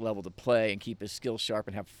a great level to play and keep his skills sharp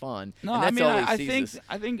and have fun. No, and that's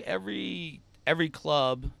I think every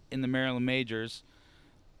club in the Maryland majors,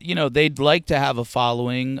 they'd like to have a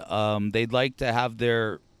following. They'd like to have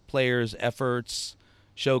their players' efforts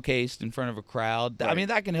showcased in front of a crowd. Right. I mean,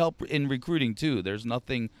 that can help in recruiting too. There's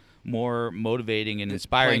nothing more motivating and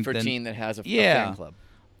inspiring for than a team that has a fan club.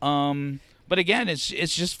 But again, it's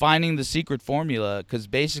just finding the secret formula, because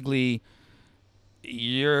basically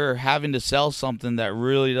you're having to sell something that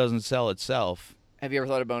really doesn't sell itself. Have you ever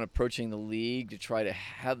thought about approaching the league to try to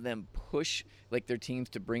have them push like their teams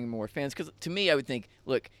to bring more fans? Because to me, I would think,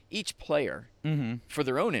 look, each player, for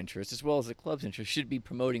their own interest as well as the club's interest, should be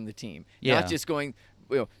promoting the team, not just going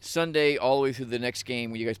Sunday all the way through the next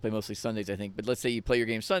game. Well, you guys play mostly Sundays, I think. But let's say you play your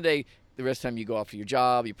game Sunday, the rest of the time you go off to your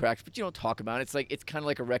job, you practice, but you don't talk about it. It's kind of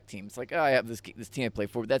like a rec team. It's like, I have this team I play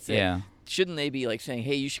for, but that's it. Shouldn't they be like saying,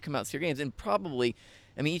 hey, you should come out and see your games? And probably,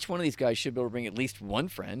 I mean, each one of these guys should be able to bring at least one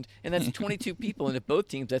friend, and that's 22 people. And if both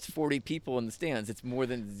teams, that's 40 people in the stands. It's more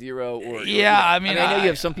than zero. I know you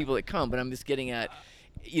have some people that come, but I'm just getting at,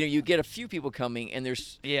 you get a few people coming, and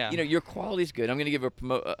there's, your quality's good. I'm going to give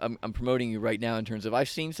I'm promoting you right now in terms of I've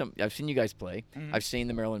seen you guys play. I've seen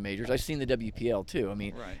the Maryland majors. I've seen the WPL too. I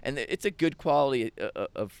mean, and it's a good quality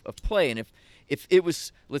of play. And if it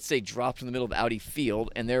was, let's say, dropped in the middle of Audi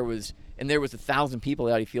Field, and there was 1,000 people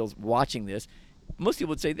at Audi Fields watching this, most people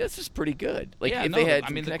would say this is pretty good. Like they had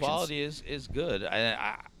some the quality is good.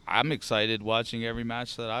 I'm excited watching every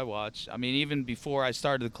match that I watch. I mean, even before I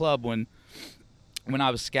started the club, when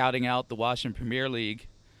I was scouting out the Washington Premier League,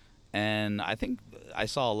 and I think I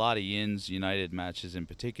saw a lot of Yins United matches in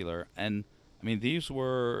particular, and I mean, these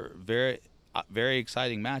were very, very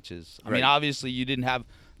exciting matches. I mean, obviously you didn't have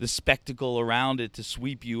the spectacle around it to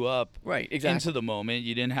sweep you up into the moment.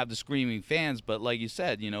 You didn't have the screaming fans, but like you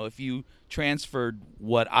said, if you transferred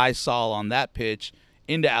what I saw on that pitch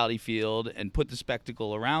into Audi Field and put the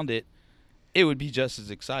spectacle around it, it would be just as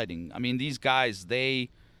exciting. I mean, these guys, they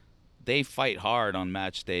fight hard on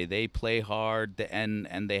match day. They play hard, and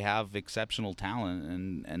they have exceptional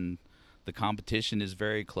talent, and the competition is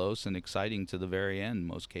very close and exciting to the very end in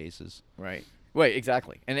most cases. Right,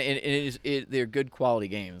 exactly. And they're good quality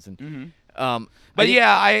games. And I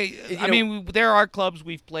mean, there are clubs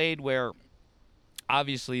we've played where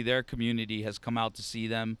obviously their community has come out to see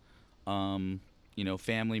them,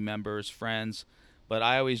 family members, friends. But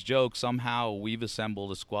I always joke, somehow we've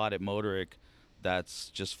assembled a squad at Motorik that's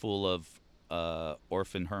just full of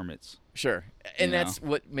orphan hermits. Sure. And that's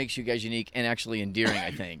what makes you guys unique and actually endearing,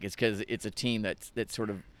 I think. It's because it's a team that's sort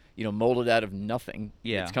of, molded out of nothing.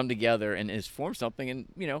 Yeah. It's come together and has formed something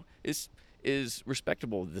and, is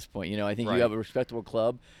respectable at this point. I think you have a respectable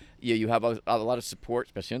club. You have a lot of support,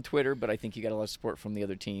 especially on Twitter, but I think you got a lot of support from the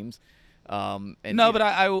other teams. But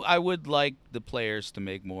I would like the players to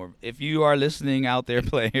make more. If you are listening out there,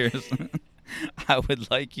 players, I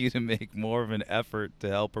would like you to make more of an effort to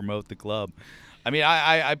help promote the club. I mean,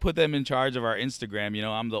 I put them in charge of our Instagram.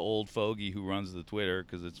 I'm the old fogey who runs the Twitter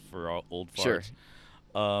because it's for all old farts. Sure.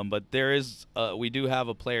 But we do have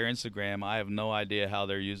a player Instagram. I have no idea how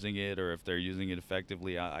they're using it or if they're using it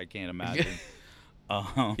effectively. I can't imagine.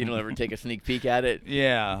 You don't ever take a sneak peek at it?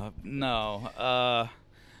 Yeah, no.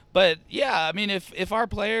 But, yeah, I mean, if our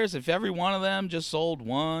players, if every one of them just sold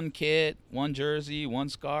one kit, one jersey, one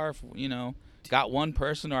scarf, got one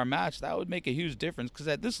person to our match, that would make a huge difference. Because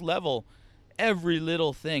at this level, every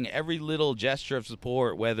little thing, every little gesture of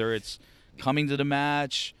support, whether it's coming to the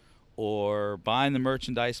match or buying the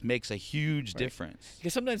merchandise, makes a huge difference.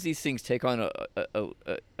 Because sometimes these things take on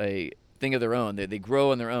a thing of their own. They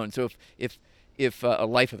grow on their own. So if a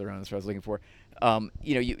life of their own, that's what I was looking for.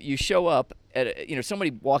 You show up at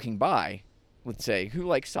somebody walking by, let's say, who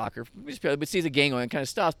likes soccer, but sees a game going and kind of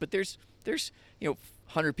stops. But there's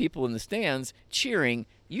 100 people in the stands cheering.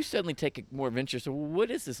 You suddenly take more of interest. So what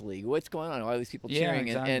is this league? What's going on? Why are these people cheering?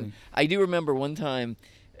 Yeah, exactly. And I do remember one time,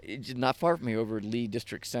 not far from here, over at Lee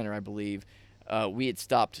District Center, I believe, we had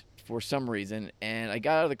stopped for some reason, and I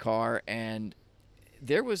got out of the car, and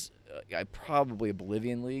there was probably a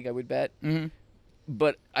Bolivian league, I would bet. Mm-hmm.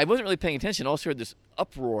 But I wasn't really paying attention. I also heard this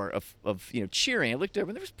uproar of cheering. I looked over,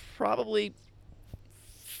 and there was probably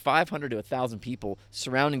 500 to 1,000 people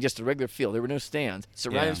surrounding just a regular field. There were no stands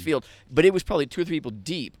surrounding this field, but it was probably 2 or 3 people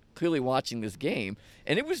deep clearly watching this game,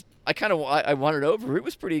 and it was I wanted over. It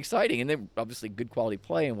was pretty exciting, and then obviously good quality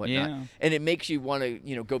play and whatnot. Yeah. And it makes you want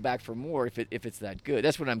to go back for more if it's that good.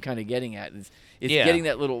 That's what I'm kind of getting at is Yeah. getting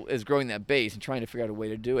growing that base and trying to figure out a way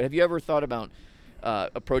to do it. Have you ever thought about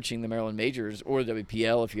approaching the Maryland Majors or the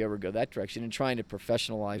WPL if you ever go that direction and trying to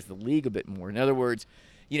professionalize the league a bit more? In other words,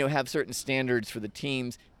 have certain standards for the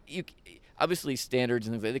teams. Obviously standards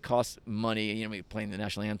and things like that, they cost money, maybe playing the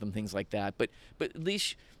national anthem, things like that. But at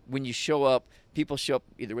least when you show up, people show up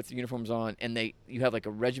either with the uniforms on and you have like a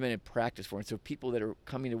regimented practice for it. So people that are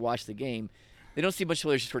coming to watch the game, they don't see much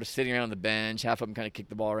players just sort of sitting around on the bench. Half of them kind of kick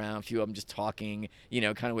the ball around, a few of them just talking, kind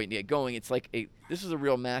of waiting to get going. It's like this is a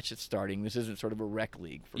real match that's starting. This isn't sort of a rec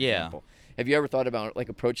league, for example. Have you ever thought about like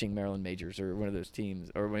approaching Maryland Majors or one of those teams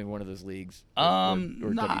or one of those leagues? Or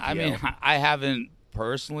No, WPL? I mean, I haven't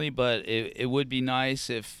personally, but it would be nice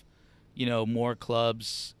if more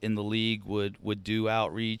clubs in the league would do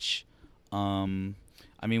outreach.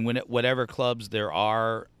 I mean, whatever clubs there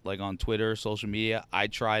are, like on Twitter, social media, I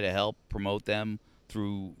try to help promote them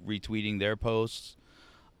through retweeting their posts.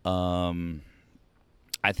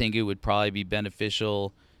 I think it would probably be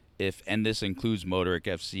beneficial if, and this includes Motorik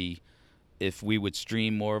FC, if we would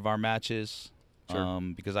stream more of our matches. Sure.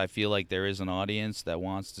 Because I feel like there is an audience that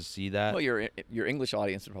wants to see that. Well, your English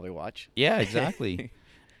audience would probably watch. Yeah, exactly.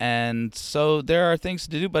 And so there are things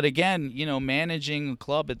to do. But again, managing a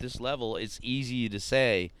club at this level, it's easy to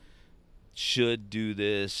say, should do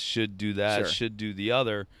this, should do that, Sure. should do the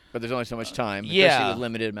other. But there's only so much time, especially yeah. with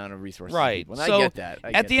limited amount of resources. Right. And So I get that.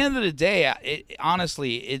 At the end of the day,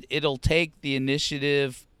 honestly, it'll take the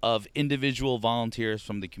initiative of individual volunteers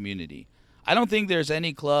from the community. I don't think there's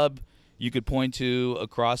any club you could point to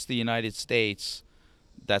across the United States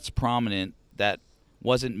that's prominent that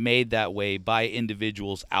wasn't made that way by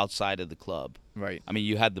individuals outside of the club. Right. I mean,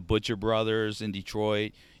 you had the Butcher Brothers in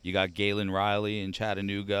Detroit. You got Galen Riley in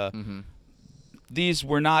Chattanooga. Mm-hmm. These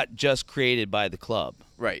were not just created by the club.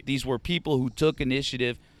 Right. These were people who took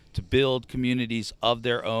initiative to build communities of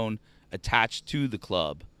their own attached to the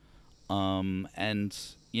club. And,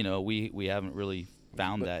 we haven't really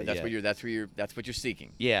found that that's yet. That's what you're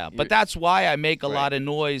seeking. Yeah, but that's why I make a Right. lot of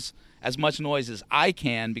noise, as much noise as I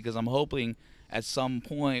can, because I'm hoping at some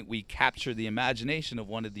point we capture the imagination of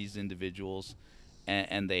one of these individuals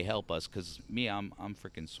and they help us, because I'm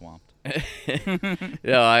freaking swamped.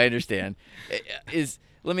 No, I understand.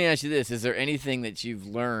 Let me ask you this. Is there anything that you've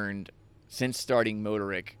learned since starting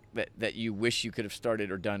Motorik that you wish you could have started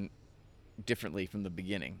or done differently from the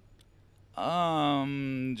beginning?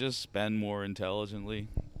 Just spend more intelligently.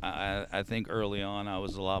 I think early on I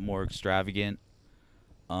was a lot more extravagant.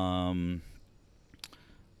 In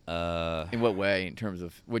what way? In terms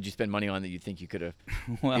of what'd you spend money on that you think you could have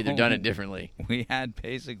either done it differently? We had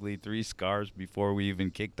basically 3 scars before we even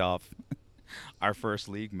kicked off our first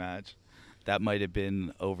league match. That might have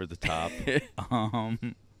been over the top.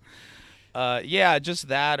 Yeah, just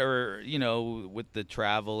that, or with the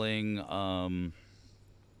traveling.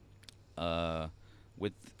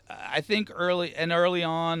 I think early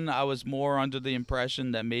on, I was more under the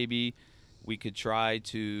impression that maybe we could try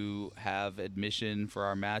to have admission for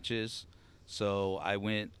our matches. So I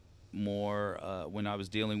went more when I was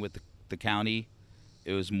dealing with the county.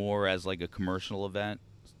 It was more as like a commercial event,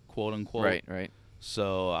 quote unquote. Right.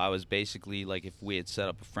 So I was basically like, if we had set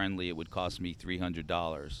up a friendly, it would cost me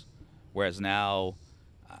 $300. Whereas now,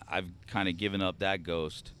 I've kind of given up that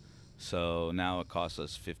ghost. So now it costs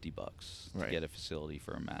us $50 to get a facility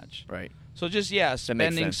for a match. Right. So just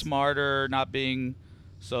spending smarter, not being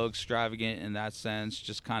so extravagant in that sense.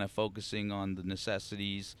 Just kind of focusing on the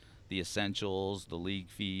necessities, the essentials, the league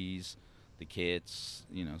fees, the kits,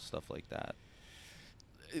 stuff like that.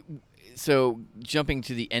 So jumping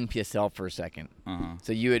to the NPSL for a second. Uh-huh.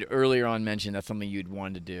 So you had earlier on mentioned that's something you'd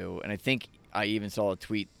wanted to do, and I think I even saw a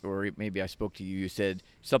tweet, or maybe I spoke to you. You said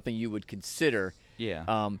something you would consider.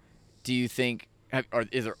 Yeah. Do you think are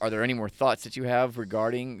there any more thoughts that you have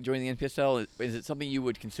regarding joining the NPSL? Is it something you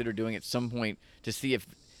would consider doing at some point to see if,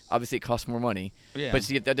 obviously it costs more money, but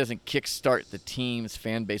see if that doesn't kickstart the team's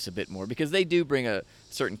fan base a bit more, because they do bring a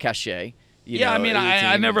certain cachet. I mean,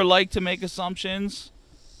 I never like to make assumptions,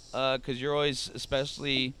 because you're always,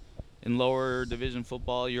 especially in lower division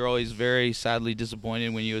football, you're always very sadly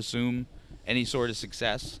disappointed when you assume any sort of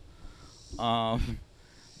success.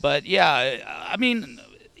 But yeah, I mean,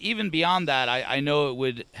 even beyond that, I know it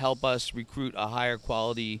would help us recruit a higher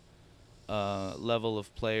quality level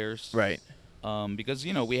of players. Right. Because,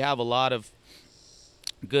 we have a lot of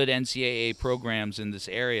good NCAA programs in this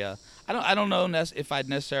area. I don't know if I'd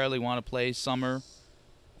necessarily want to play summer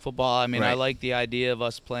football. I mean, I Right. like the idea of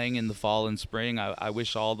us playing in the fall and spring. I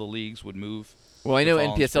wish all the leagues would move. Well, I to know fall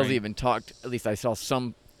and NPSL's spring. even talked, at least I saw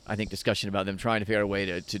some, I think, discussion about them trying to figure out a way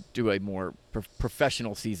to do a more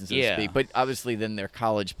professional season, so to Yeah. speak. But obviously then their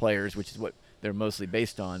college players, which is what they're mostly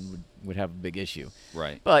based on, would have a big issue.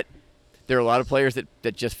 Right. But there are a lot of players that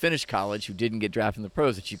just finished college who didn't get drafted in the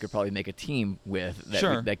pros that you could probably make a team with that,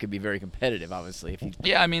 Sure. that could be very competitive, obviously. If you,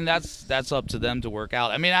 Yeah, I mean, that's up to them to work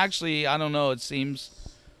out. I mean, actually, I don't know. It seems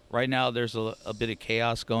right now there's a bit of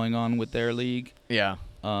chaos going on with their league, yeah.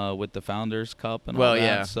 with the Founders Cup and Well, all that.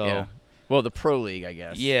 yeah. So yeah. Well, the pro league, I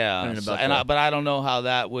guess. I yeah, don't know so- about but I don't know how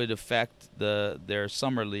that would affect their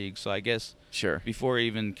summer league. So I guess sure. before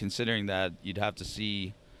even considering that, you'd have to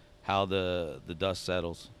see how the dust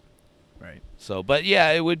settles. Right. So, but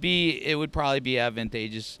yeah, it would probably be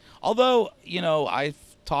advantageous. Although, I've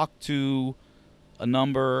talked to a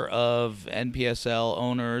number of NPSL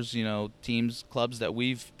owners, teams, clubs that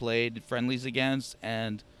we've played friendlies against,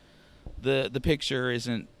 and the picture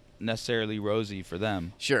isn't necessarily rosy for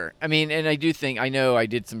them. Sure. I mean, and I know I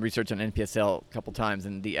did some research on NPSL a couple times,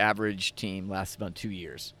 and the average team lasts about 2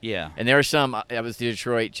 years. Yeah. And there are some. I was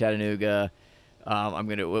Detroit, Chattanooga. The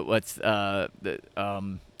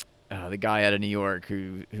guy out of New York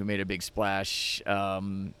who made a big splash.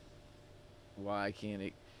 Why can't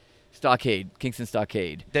it? Kingston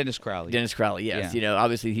Stockade. Dennis Crowley. Dennis Crowley, yes. Yeah.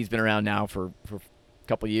 Obviously he's been around now for a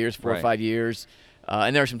couple years, 4 or Right. 5 years.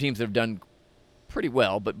 And there are some teams that have done pretty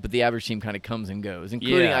well, but the average team kind of comes and goes,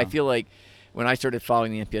 including Yeah. I feel like when I started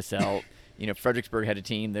following the NPSL, Fredericksburg had a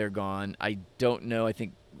team. They're gone. I don't know. I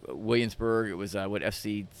think Williamsburg, it was,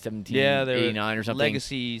 FC 1789 or something.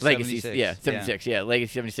 Legacy 76. Yeah, 76. Yeah,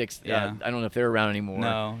 Legacy 76. Yeah. I don't know if they're around anymore.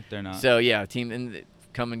 No, they're not. So, yeah, team and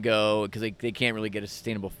come and go because they can't really get a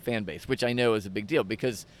sustainable fan base, which I know is a big deal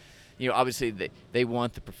because, obviously they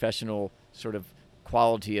want the professional sort of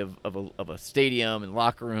quality of a stadium and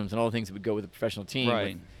locker rooms and all the things that would go with a professional team.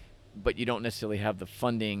 Right. But you don't necessarily have the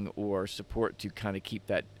funding or support to kind of keep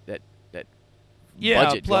that Yeah,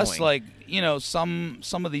 budget plus going.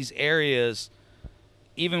 some of these areas,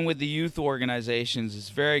 even with the youth organizations, it's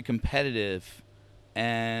very competitive,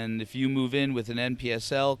 and if you move in with an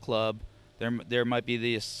NPSL club, there might be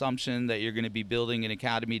the assumption that you're going to be building an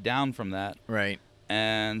academy down from that, Right.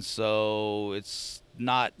 and so it's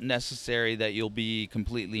not necessary that you'll be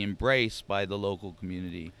completely embraced by the local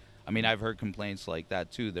community. I mean, I've heard complaints like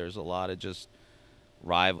that too. There's a lot of just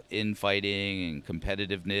infighting and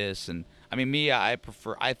competitiveness, and I mean,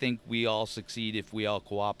 I think we all succeed if we all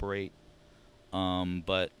cooperate,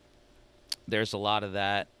 but there's a lot of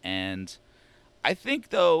that, and I think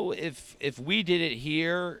though if we did it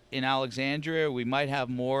here in Alexandria, we might have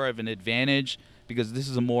more of an advantage because this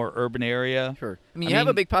is a more urban area. Sure. I mean, you have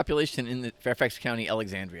a big population in the Fairfax County,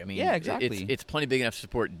 Alexandria. I mean, Yeah, exactly. It's plenty big enough to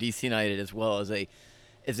support DC United as well as an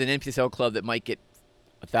NPSL club that might get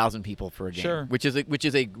 1,000 people for a game, Sure. which is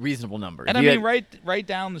a reasonable number. And If I you mean, had- right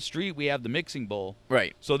down the street, we have the Mixing Bowl.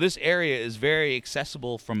 right, So this area is very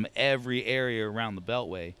accessible from every area around the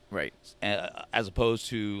Beltway, right. as opposed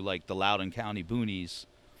to like the Loudoun County boonies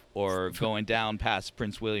or going down past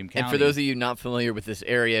Prince William County. And for those of you not familiar with this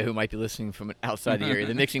area who might be listening from outside the area,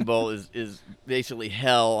 the Mixing Bowl is basically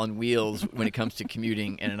hell on wheels when it comes to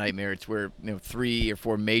commuting and a nightmare. It's where 3 or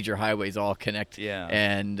 4 major highways all connect, Yeah.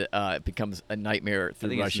 and it becomes a nightmare I through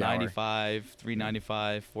think rush it's hour. 95,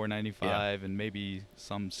 395, 495, and maybe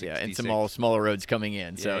some 66. Yeah, and some smaller roads coming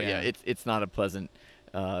in. So Yeah. it's not a pleasant.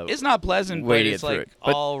 It's not pleasant, way but to it's get through like it.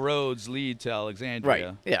 But- all roads lead to Alexandria.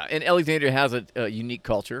 Right. Yeah, and Alexandria has a unique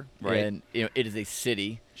culture, Right. and it is a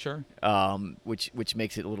city, Sure. which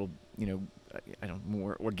makes it a little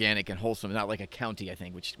more organic and wholesome. Not like a county, I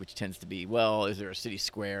think, which tends to be, well, is there a city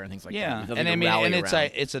square and things like that. Yeah, There's nothing and to I mean, rally and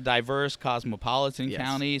around. it's a diverse cosmopolitan Yes.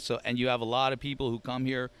 county. So, and you have a lot of people who come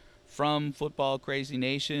here from football crazy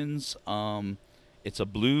nations. It's a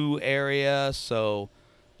blue area, so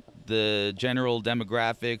the general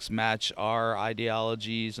demographics match our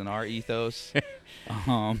ideologies and our ethos.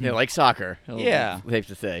 Yeah, like soccer. Yeah. Safe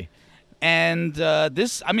to say. And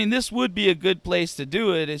this would be a good place to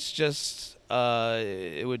do it. It's just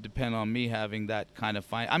it would depend on me having that kind of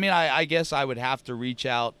I guess I would have to reach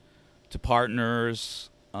out to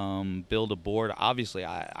partners, build a board. Obviously,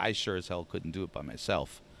 I sure as hell couldn't do it by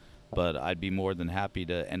myself, but I'd be more than happy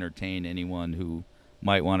to entertain anyone who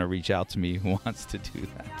might want to reach out to me who wants to do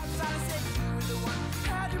that.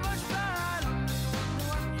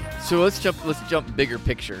 So let's jump bigger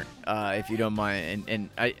picture, if you don't mind. And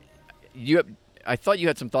I thought you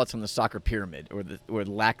had some thoughts on the soccer pyramid or the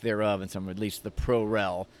lack thereof in some, or at least the pro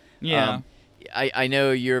rel. Yeah. I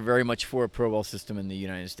know you're very much for a pro ball system in the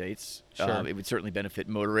United States. Sure. It would certainly benefit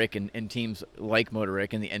Motorik and teams like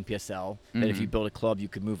Motorik and the NPSL. That if you build a club, you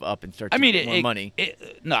could move up and start to get more money.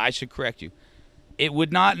 No, I should correct you. It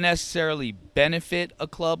would not necessarily benefit a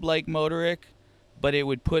club like Motorik, but it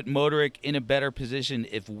would put Motorik in a better position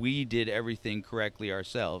if we did everything correctly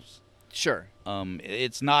ourselves. Sure.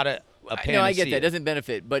 It's not a panacea. No, I get that. It doesn't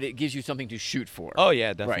benefit, but it gives you something to shoot for. Oh,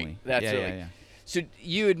 yeah, definitely. Right. That's yeah. So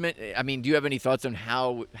you admit, I mean, do you have any thoughts on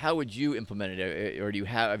how would you implement it, or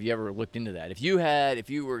have you ever looked into that? If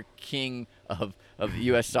you were king of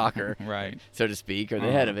U.S. soccer, right, so to speak, or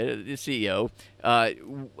the head of it, the CEO,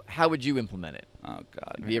 how would you implement it? Oh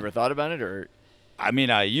God, have you ever thought about it, or? I mean,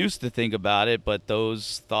 I used to think about it, but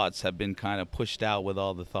those thoughts have been kind of pushed out with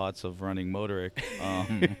all the thoughts of running Motorik.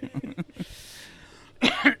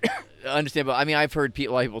 Understandable. I mean, I've heard a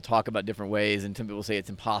lot of people talk about different ways, and some people say it's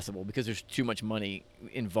impossible because there's too much money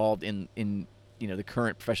involved in the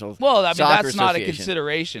current professional. Well, I mean, soccer that's not a association.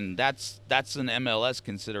 Consideration. That's an MLS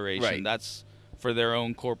consideration. Right. That's for their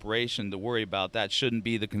own corporation to worry about. That shouldn't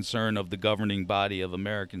be the concern of the governing body of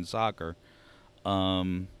American soccer.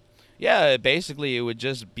 Yeah, basically, it would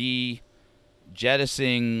just be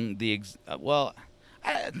jettisoning the.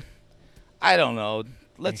 I don't know.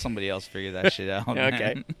 Let somebody else figure that shit out.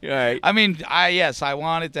 Okay. Man. All right. I mean, I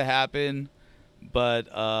want it to happen,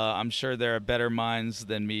 but I'm sure there are better minds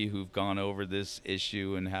than me who've gone over this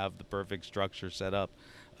issue and have the perfect structure set up.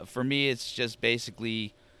 For me, it's just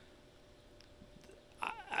basically,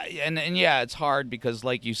 and it's hard because,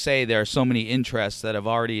 like you say, there are so many interests that have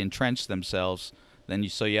already entrenched themselves.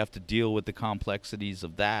 So you have to deal with the complexities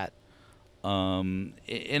of that.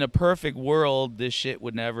 In a perfect world, this shit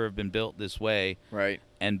would never have been built this way. Right.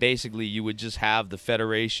 And basically, you would just have the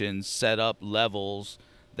federations set up levels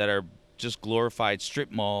that are just glorified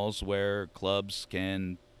strip malls where clubs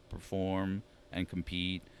can perform and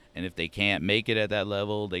compete. And if they can't make it at that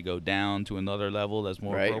level, they go down to another level that's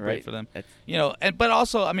more appropriate for them. But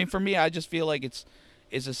also, I mean, for me, I just feel like it's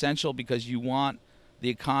essential because you want the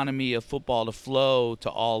economy of football to flow to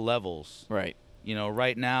all levels. Right.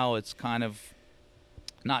 Right now it's kind of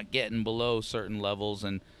not getting below certain levels,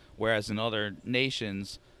 and whereas in other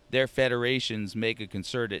nations, their federations make a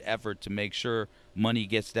concerted effort to make sure money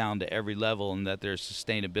gets down to every level and that there's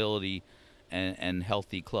sustainability and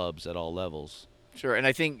healthy clubs at all levels. Sure, and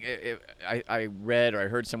I think I read or I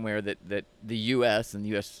heard somewhere that the U.S. and the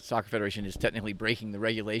U.S. Soccer Federation is technically breaking the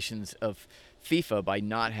regulations of FIFA by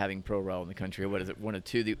not having pro rel in the country. Or what is it, one or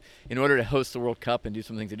two? In order to host the World Cup and do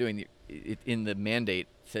some things they're doing, in the mandate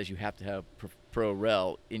says you have to have pro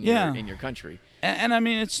rel in your country. And I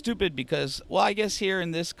mean, it's stupid because, well, I guess here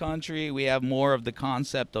in this country we have more of the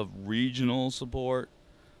concept of regional support,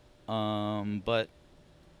 but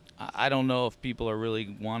I don't know if people are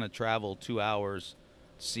really want to travel 2 hours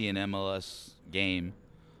to see an MLS game.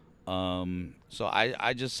 So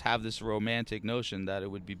I just have this romantic notion that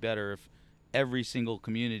it would be better if every single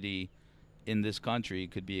community in this country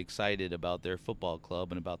could be excited about their football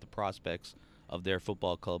club and about the prospects of their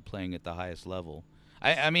football club playing at the highest level.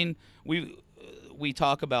 I mean, we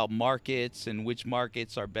talk about markets and which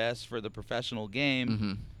markets are best for the professional game.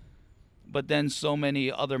 Mm-hmm. But then so many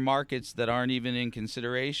other markets that aren't even in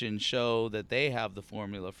consideration show that they have the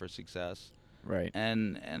formula for success. Right.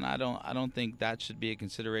 And I don't think that should be a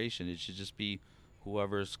consideration. It should just be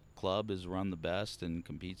whoever's club is run the best and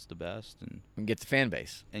competes the best and gets the fan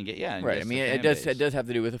base. And right. I mean, it does have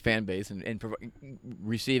to do with the fan base and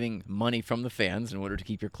receiving money from the fans in order to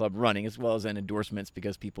keep your club running, as well as then endorsements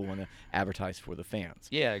because people want to advertise for the fans.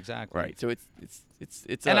 Yeah, exactly. Right. So it's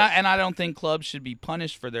and I don't think clubs should be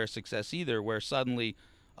punished for their success either, where suddenly,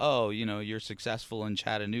 you're successful in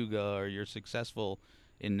Chattanooga or you're successful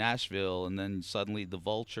in Nashville, and then suddenly the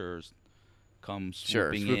vultures come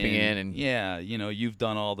swooping in and you've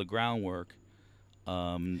done all the groundwork,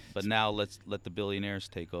 but now let's let the billionaires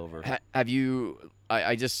take over. Have you?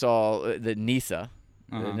 I just saw the NISA,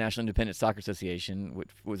 the National Independent Soccer Association, which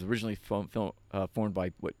was originally formed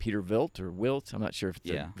by Peter Wilt. I'm not sure if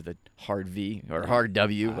it's with a hard V or hard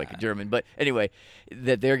W like a German, but anyway,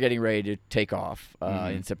 that they're getting ready to take off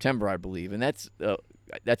in September, I believe, and that's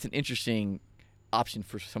an interesting option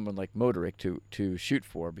for someone like Motorik to shoot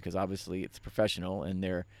for, because obviously it's professional and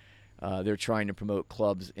they're trying to promote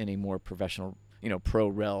clubs in a more professional, pro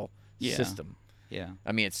rel system. Yeah.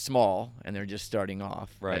 I mean, it's small and they're just starting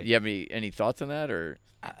off. Right. Do you have any thoughts on that, or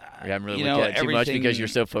you haven't really looked at it too much because you're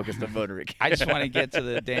so focused on Motorik? I just want to get to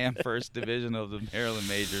the damn first division of the Maryland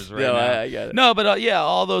Majors now. I got it. No, but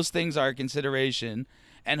all those things are a consideration,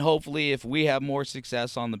 and hopefully if we have more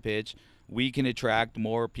success on the pitch, we can attract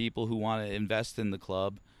more people who want to invest in the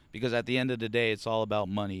club, because at the end of the day, it's all about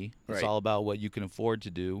money. It's Right. all about what you can afford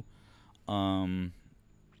to do. And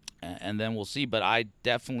then we'll see. But I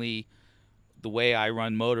definitely, the way I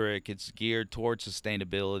run Motorik, it's geared towards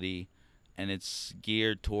sustainability, and it's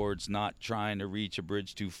geared towards not trying to reach a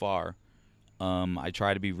bridge too far. I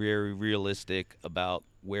try to be very realistic about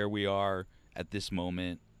where we are at this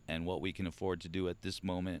moment and what we can afford to do at this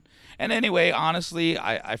moment. And anyway, honestly,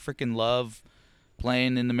 I freaking love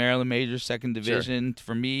playing in the Maryland Majors Second Division.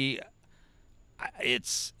 For me,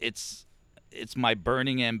 it's my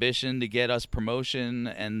burning ambition to get us promotion,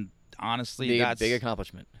 and honestly, that's big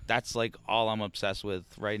accomplishment. That's like all I'm obsessed with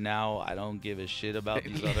right now. I don't give a shit about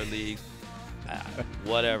these other leagues.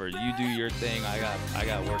 Whatever, you do your thing. I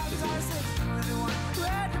got work to do.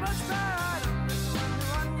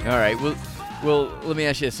 All right. Well, let me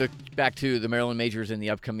ask you this. So back to the Maryland Majors in the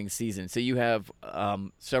upcoming season. So you have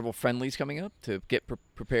several friendlies coming up to get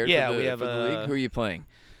prepared Yeah, for the, we have for the league. Who are you playing?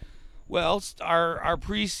 Well, our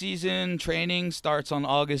preseason training starts on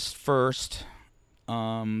August 1st.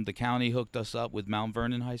 The county hooked us up with Mount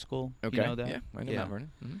Vernon High School. Okay. You know that? Yeah, I know Mount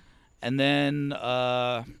Vernon. Mm-hmm. And then,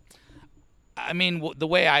 the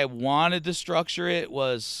way I wanted to structure it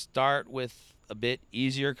was start with a bit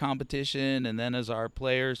easier competition, and then as our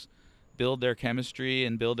players build their chemistry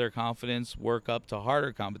and build their confidence, work up to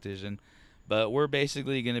harder competition. But we're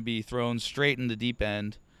basically going to be thrown straight in the deep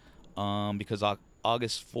end because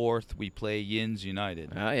August 4th we play Yins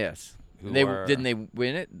United. Ah, yes. Didn't they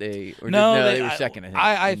win it? They were second. I think.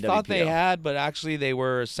 I in thought they WPL. had, but actually they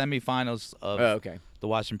were semifinals of the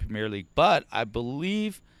Washington Premier League. But I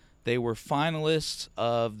believe they were finalists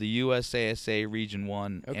of the USASA Region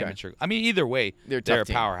 1 amateur. I mean, either way, they're a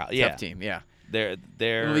powerhouse. Tough team. Yeah. They're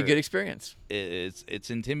It'll be a good experience.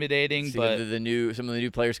 It's intimidating, See but whether some of the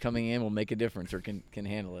new players coming in will make a difference or can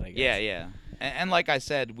handle it, I guess. Yeah. And like I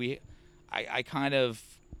said, I kind of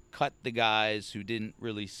cut the guys who didn't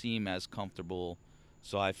really seem as comfortable,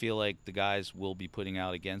 so I feel like the guys we'll be putting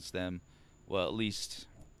out against them, well, at least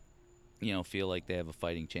feel like they have a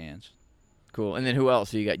fighting chance. Cool. And then who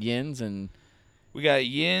else? So you got Yins and we got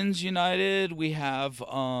Yins United. We have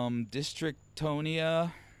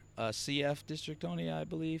Districtonia, CF Districtonia, I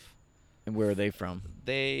believe. And where are they from?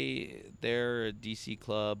 They're a DC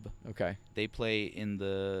club. Okay. They play in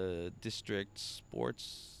the district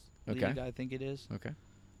sports league, I think it is. Okay.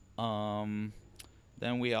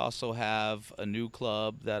 Then we also have a new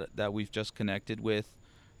club that we've just connected with,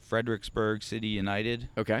 Fredericksburg City United.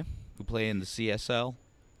 Okay. Who play in the CSL.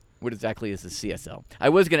 What exactly is the CSL? I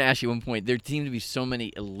was going to ask you at one point, there seem to be so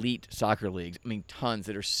many elite soccer leagues, I mean tons,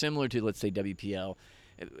 that are similar to, let's say, WPL,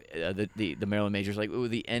 the Maryland Majors, like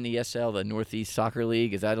the NESL, the Northeast Soccer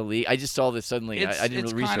League. Is that a league? I just saw this suddenly. I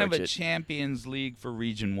didn't really research it. It's kind of a Champions League for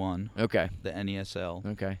Region 1. Okay. The NESL.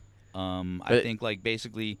 Okay. I think like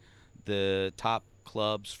basically the top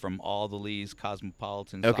clubs from all the leagues,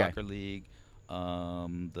 Cosmopolitan Soccer League,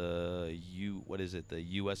 the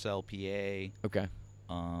USLPA. Okay.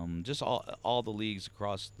 Just all the leagues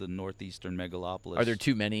across the northeastern megalopolis. Are there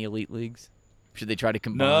too many elite leagues? Should they try to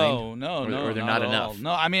combine? No, or they're not enough?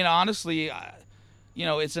 No, I mean honestly,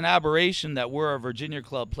 it's an aberration that we're a Virginia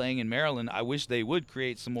club playing in Maryland. I wish they would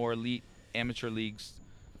create some more elite amateur leagues.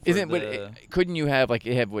 Couldn't you have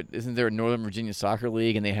isn't there a Northern Virginia Soccer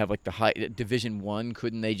League and they have like the high Division 1?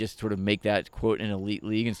 Couldn't they just sort of make that quote an elite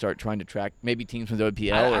league and start trying to track maybe teams from the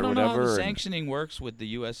WPL or whatever? I don't know how the sanctioning works with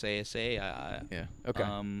the USASA. Yeah. Okay.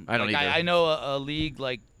 I don't either. I know a league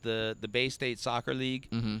like the Bay State Soccer League.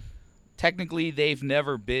 Mm-hmm. Technically, they've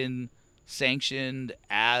never been sanctioned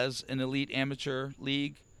as an elite amateur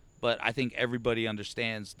league, but I think everybody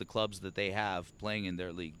understands the clubs that they have playing in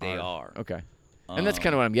their league. They are. Okay. And that's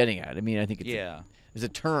kind of what I'm getting at. I mean, I think it's a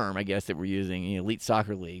term, I guess, that we're using, elite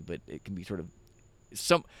soccer league, but it can be sort of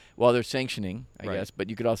they're sanctioning, I guess, but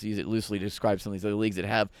you could also use it loosely to describe some of these other leagues that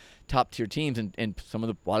have top-tier teams, and a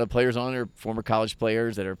lot of players on are former college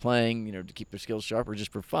players that are playing, to keep their skills sharp or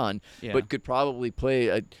just for fun, but could probably play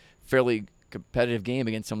a fairly competitive game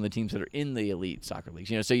against some of the teams that are in the elite soccer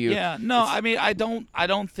leagues. I mean, I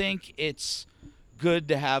don't think it's good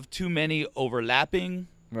to have too many overlapping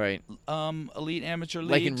elite amateur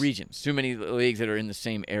leagues. Like in regions. Too many leagues that are in the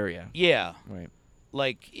same area. Yeah. Right.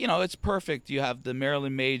 Like, it's perfect. You have the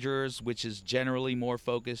Maryland Majors, which is generally more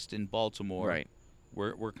focused in Baltimore. Right.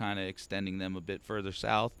 We're kind of extending them a bit further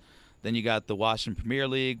south. Then you got the Washington Premier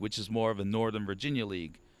League, which is more of a Northern Virginia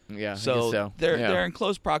league. Yeah, so they're in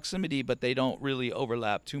close proximity, but they don't really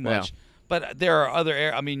overlap too much. Yeah. But there are other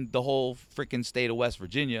the whole freaking state of West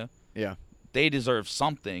Virginia. Yeah. they deserve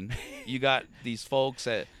something. You got these folks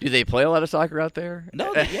that Do they play a lot of soccer out there?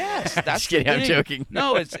 no, yes, that's Just kidding, the I'm thing. joking.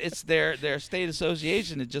 No, it's their state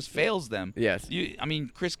association. It just fails them. Yes. I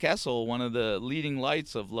mean, Chris Kessel, one of the leading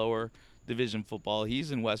lights of lower division football,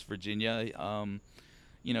 he's in West Virginia.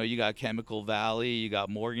 You got Chemical Valley, you got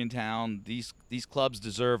Morgantown. These clubs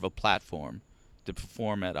deserve a platform to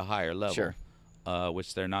perform at a higher level, Sure.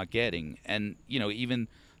 Which they're not getting. And even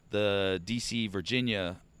the DC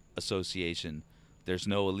Virginia Association, there's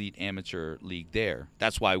no elite amateur league there.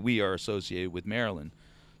 That's why we are associated with Maryland.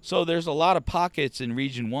 So there's a lot of pockets in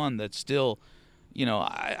Region 1 that still,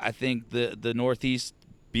 I think the Northeast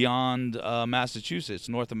beyond Massachusetts,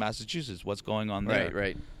 north of Massachusetts, what's going on there.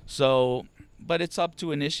 Right. So, but it's up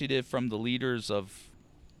to initiative from the leaders of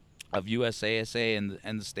USASA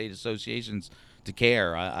and the state associations to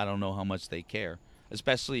care. I don't know how much they care,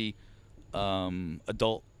 especially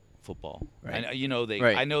adult football. Right.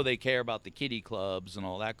 I know they care about the kiddie clubs and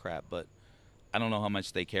all that crap, but I don't know how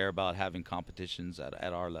much they care about having competitions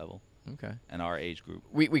at our level. Okay. And our age group.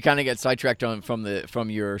 We kind of get sidetracked from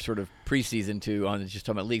your sort of preseason to on just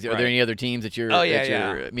talking about leagues. Are there any other teams that you're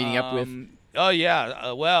meeting up with? Oh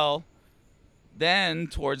yeah. Well, then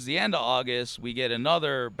towards the end of August, we get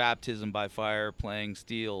another baptism by fire playing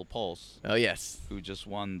Steel Pulse. Oh yes. Who just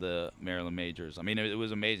won the Maryland Majors. I mean, it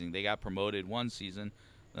was amazing. They got promoted one season,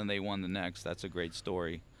 then they won the next. That's a great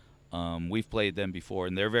story. We've played them before,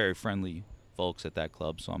 and they're very friendly folks at that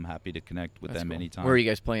club, so I'm happy to connect with them cool. anytime. Where are you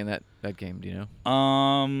guys playing that game? Do you know?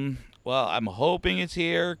 Well, I'm hoping it's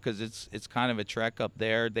here because it's kind of a trek up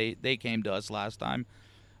there. They came to us last time,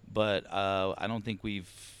 but I don't think we've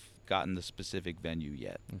gotten the specific venue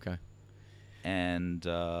yet. Okay. And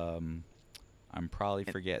I'm probably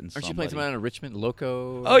forgetting somebody. Aren't you playing something out of Richmond?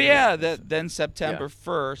 Loco? Oh, yeah. Then September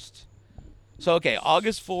 1st. So, okay,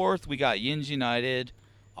 August 4th, we got Yins United.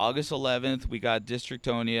 August 11th, we got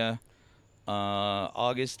Districtonia.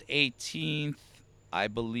 August 18th, I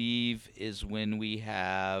believe, is when we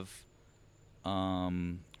have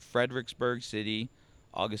Fredericksburg City.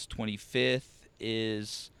 August 25th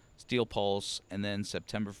is Steel Pulse. And then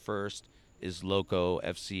September 1st is Loco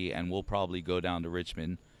FC. And we'll probably go down to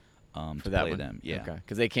Richmond to play them. Yeah. Okay.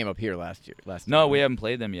 Because they came up here last No, time. we haven't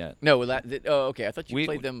played them yet. No. Okay. I thought you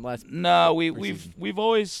played them last. No, we've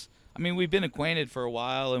always. I mean, we've been acquainted for a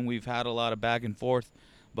while, and we've had a lot of back and forth,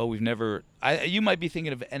 but we've never. You might be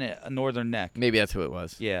thinking of a Northern Neck. Maybe that's who it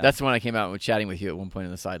was. Yeah, that's the one I came out with chatting with you at one point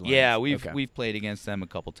in the sidelines. Yeah, we've played against them a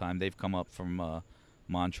couple times. They've come up from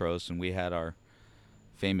Montrose, and we had our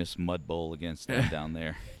famous mud bowl against them down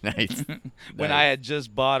there. Nice. When I had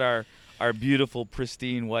just bought our beautiful,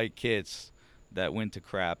 pristine white kits that went to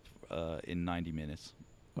crap in 90 minutes.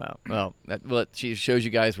 Wow. Well, that she shows you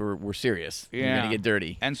guys we're serious. Yeah. You're gonna get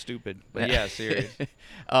dirty and stupid, but yeah, serious.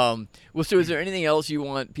 Well, so is there anything else you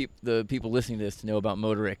want the people listening to this to know about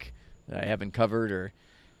Motorik that I haven't covered or?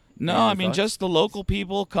 No, I mean just the local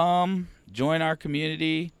people come join our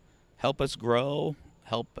community, help us grow,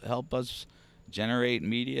 help us generate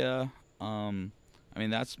media. I mean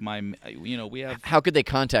that's we have. How could they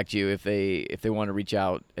contact you if they want to reach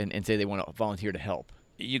out and say they want to volunteer to help?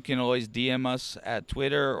 You can always DM us at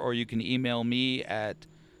Twitter, or you can email me at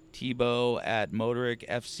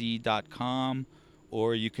tbow@motorikfc.com,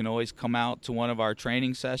 or you can always come out to one of our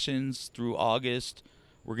training sessions through August.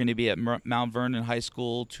 We're going to be at Mount Vernon High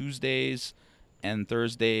School Tuesdays and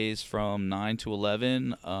Thursdays from 9 to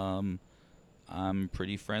 11. I'm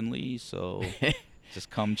pretty friendly, so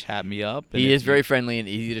just come chat me up. He is very friendly and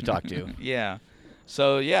easy to talk to. Yeah.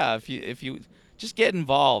 So, yeah, if you just get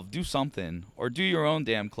involved, do something, or do your own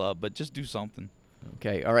damn club, but just do something.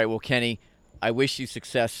 Okay. All right. Well, Kenny, I wish you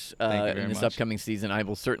success in this much. upcoming season. I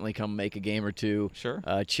will certainly come make a game or two. Sure.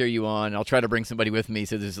 Cheer you on. I'll try to bring somebody with me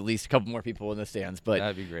so there's at least a couple more people in the stands. But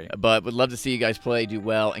that'd be great. But would love to see you guys play, do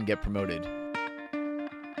well, and get promoted.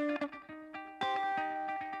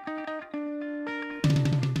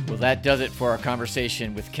 Well, that does it for our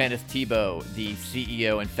conversation with Kenneth Thibault, the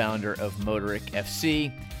CEO and founder of Motorik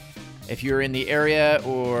FC. If you're in the area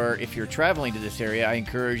or if you're traveling to this area, I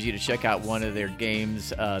encourage you to check out one of their games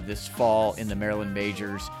this fall in the Maryland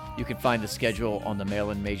Majors. You can find the schedule on the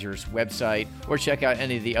Maryland Majors website or check out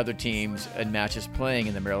any of the other teams and matches playing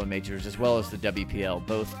in the Maryland Majors as well as the WPL,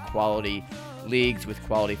 both quality leagues with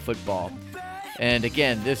quality football. And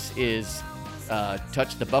again, this is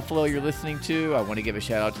Touch the Buffalo you're listening to. I want to give a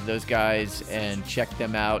shout out to those guys and check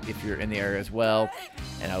them out if you're in the area as well.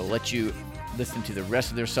 And I will let you listen to the rest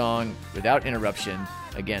of their song without interruption.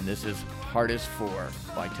 Again, this is Hard as 4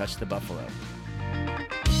 by Touch the Buffalo.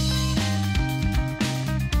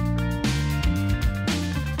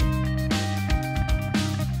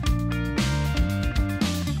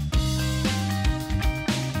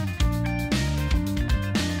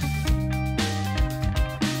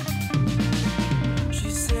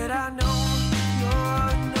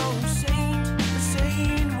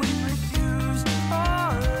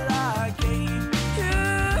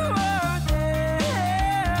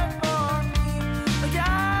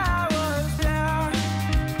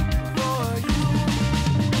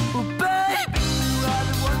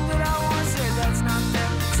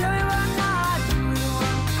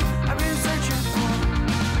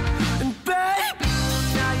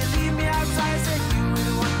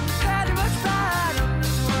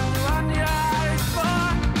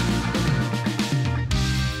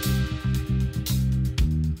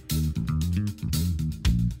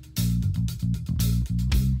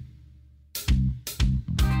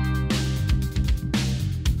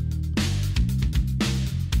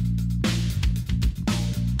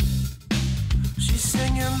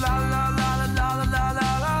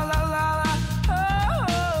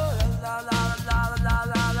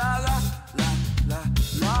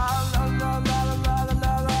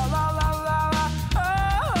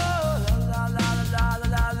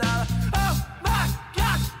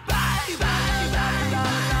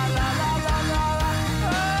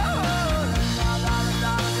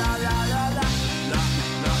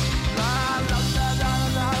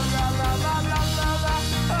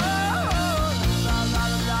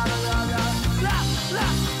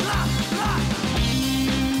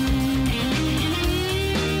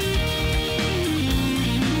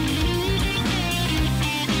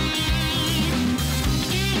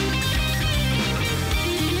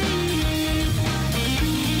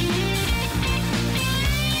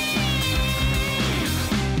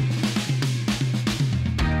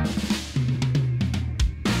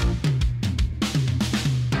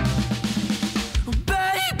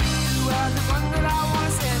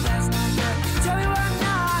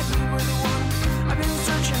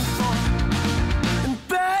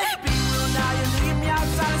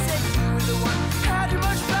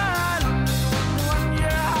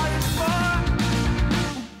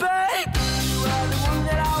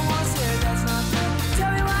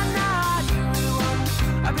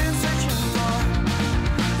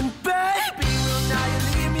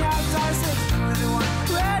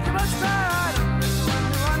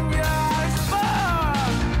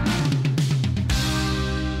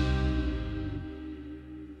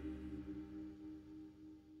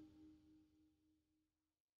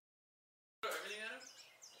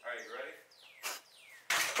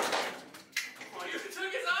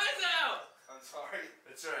 Sorry.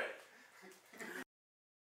 That's right.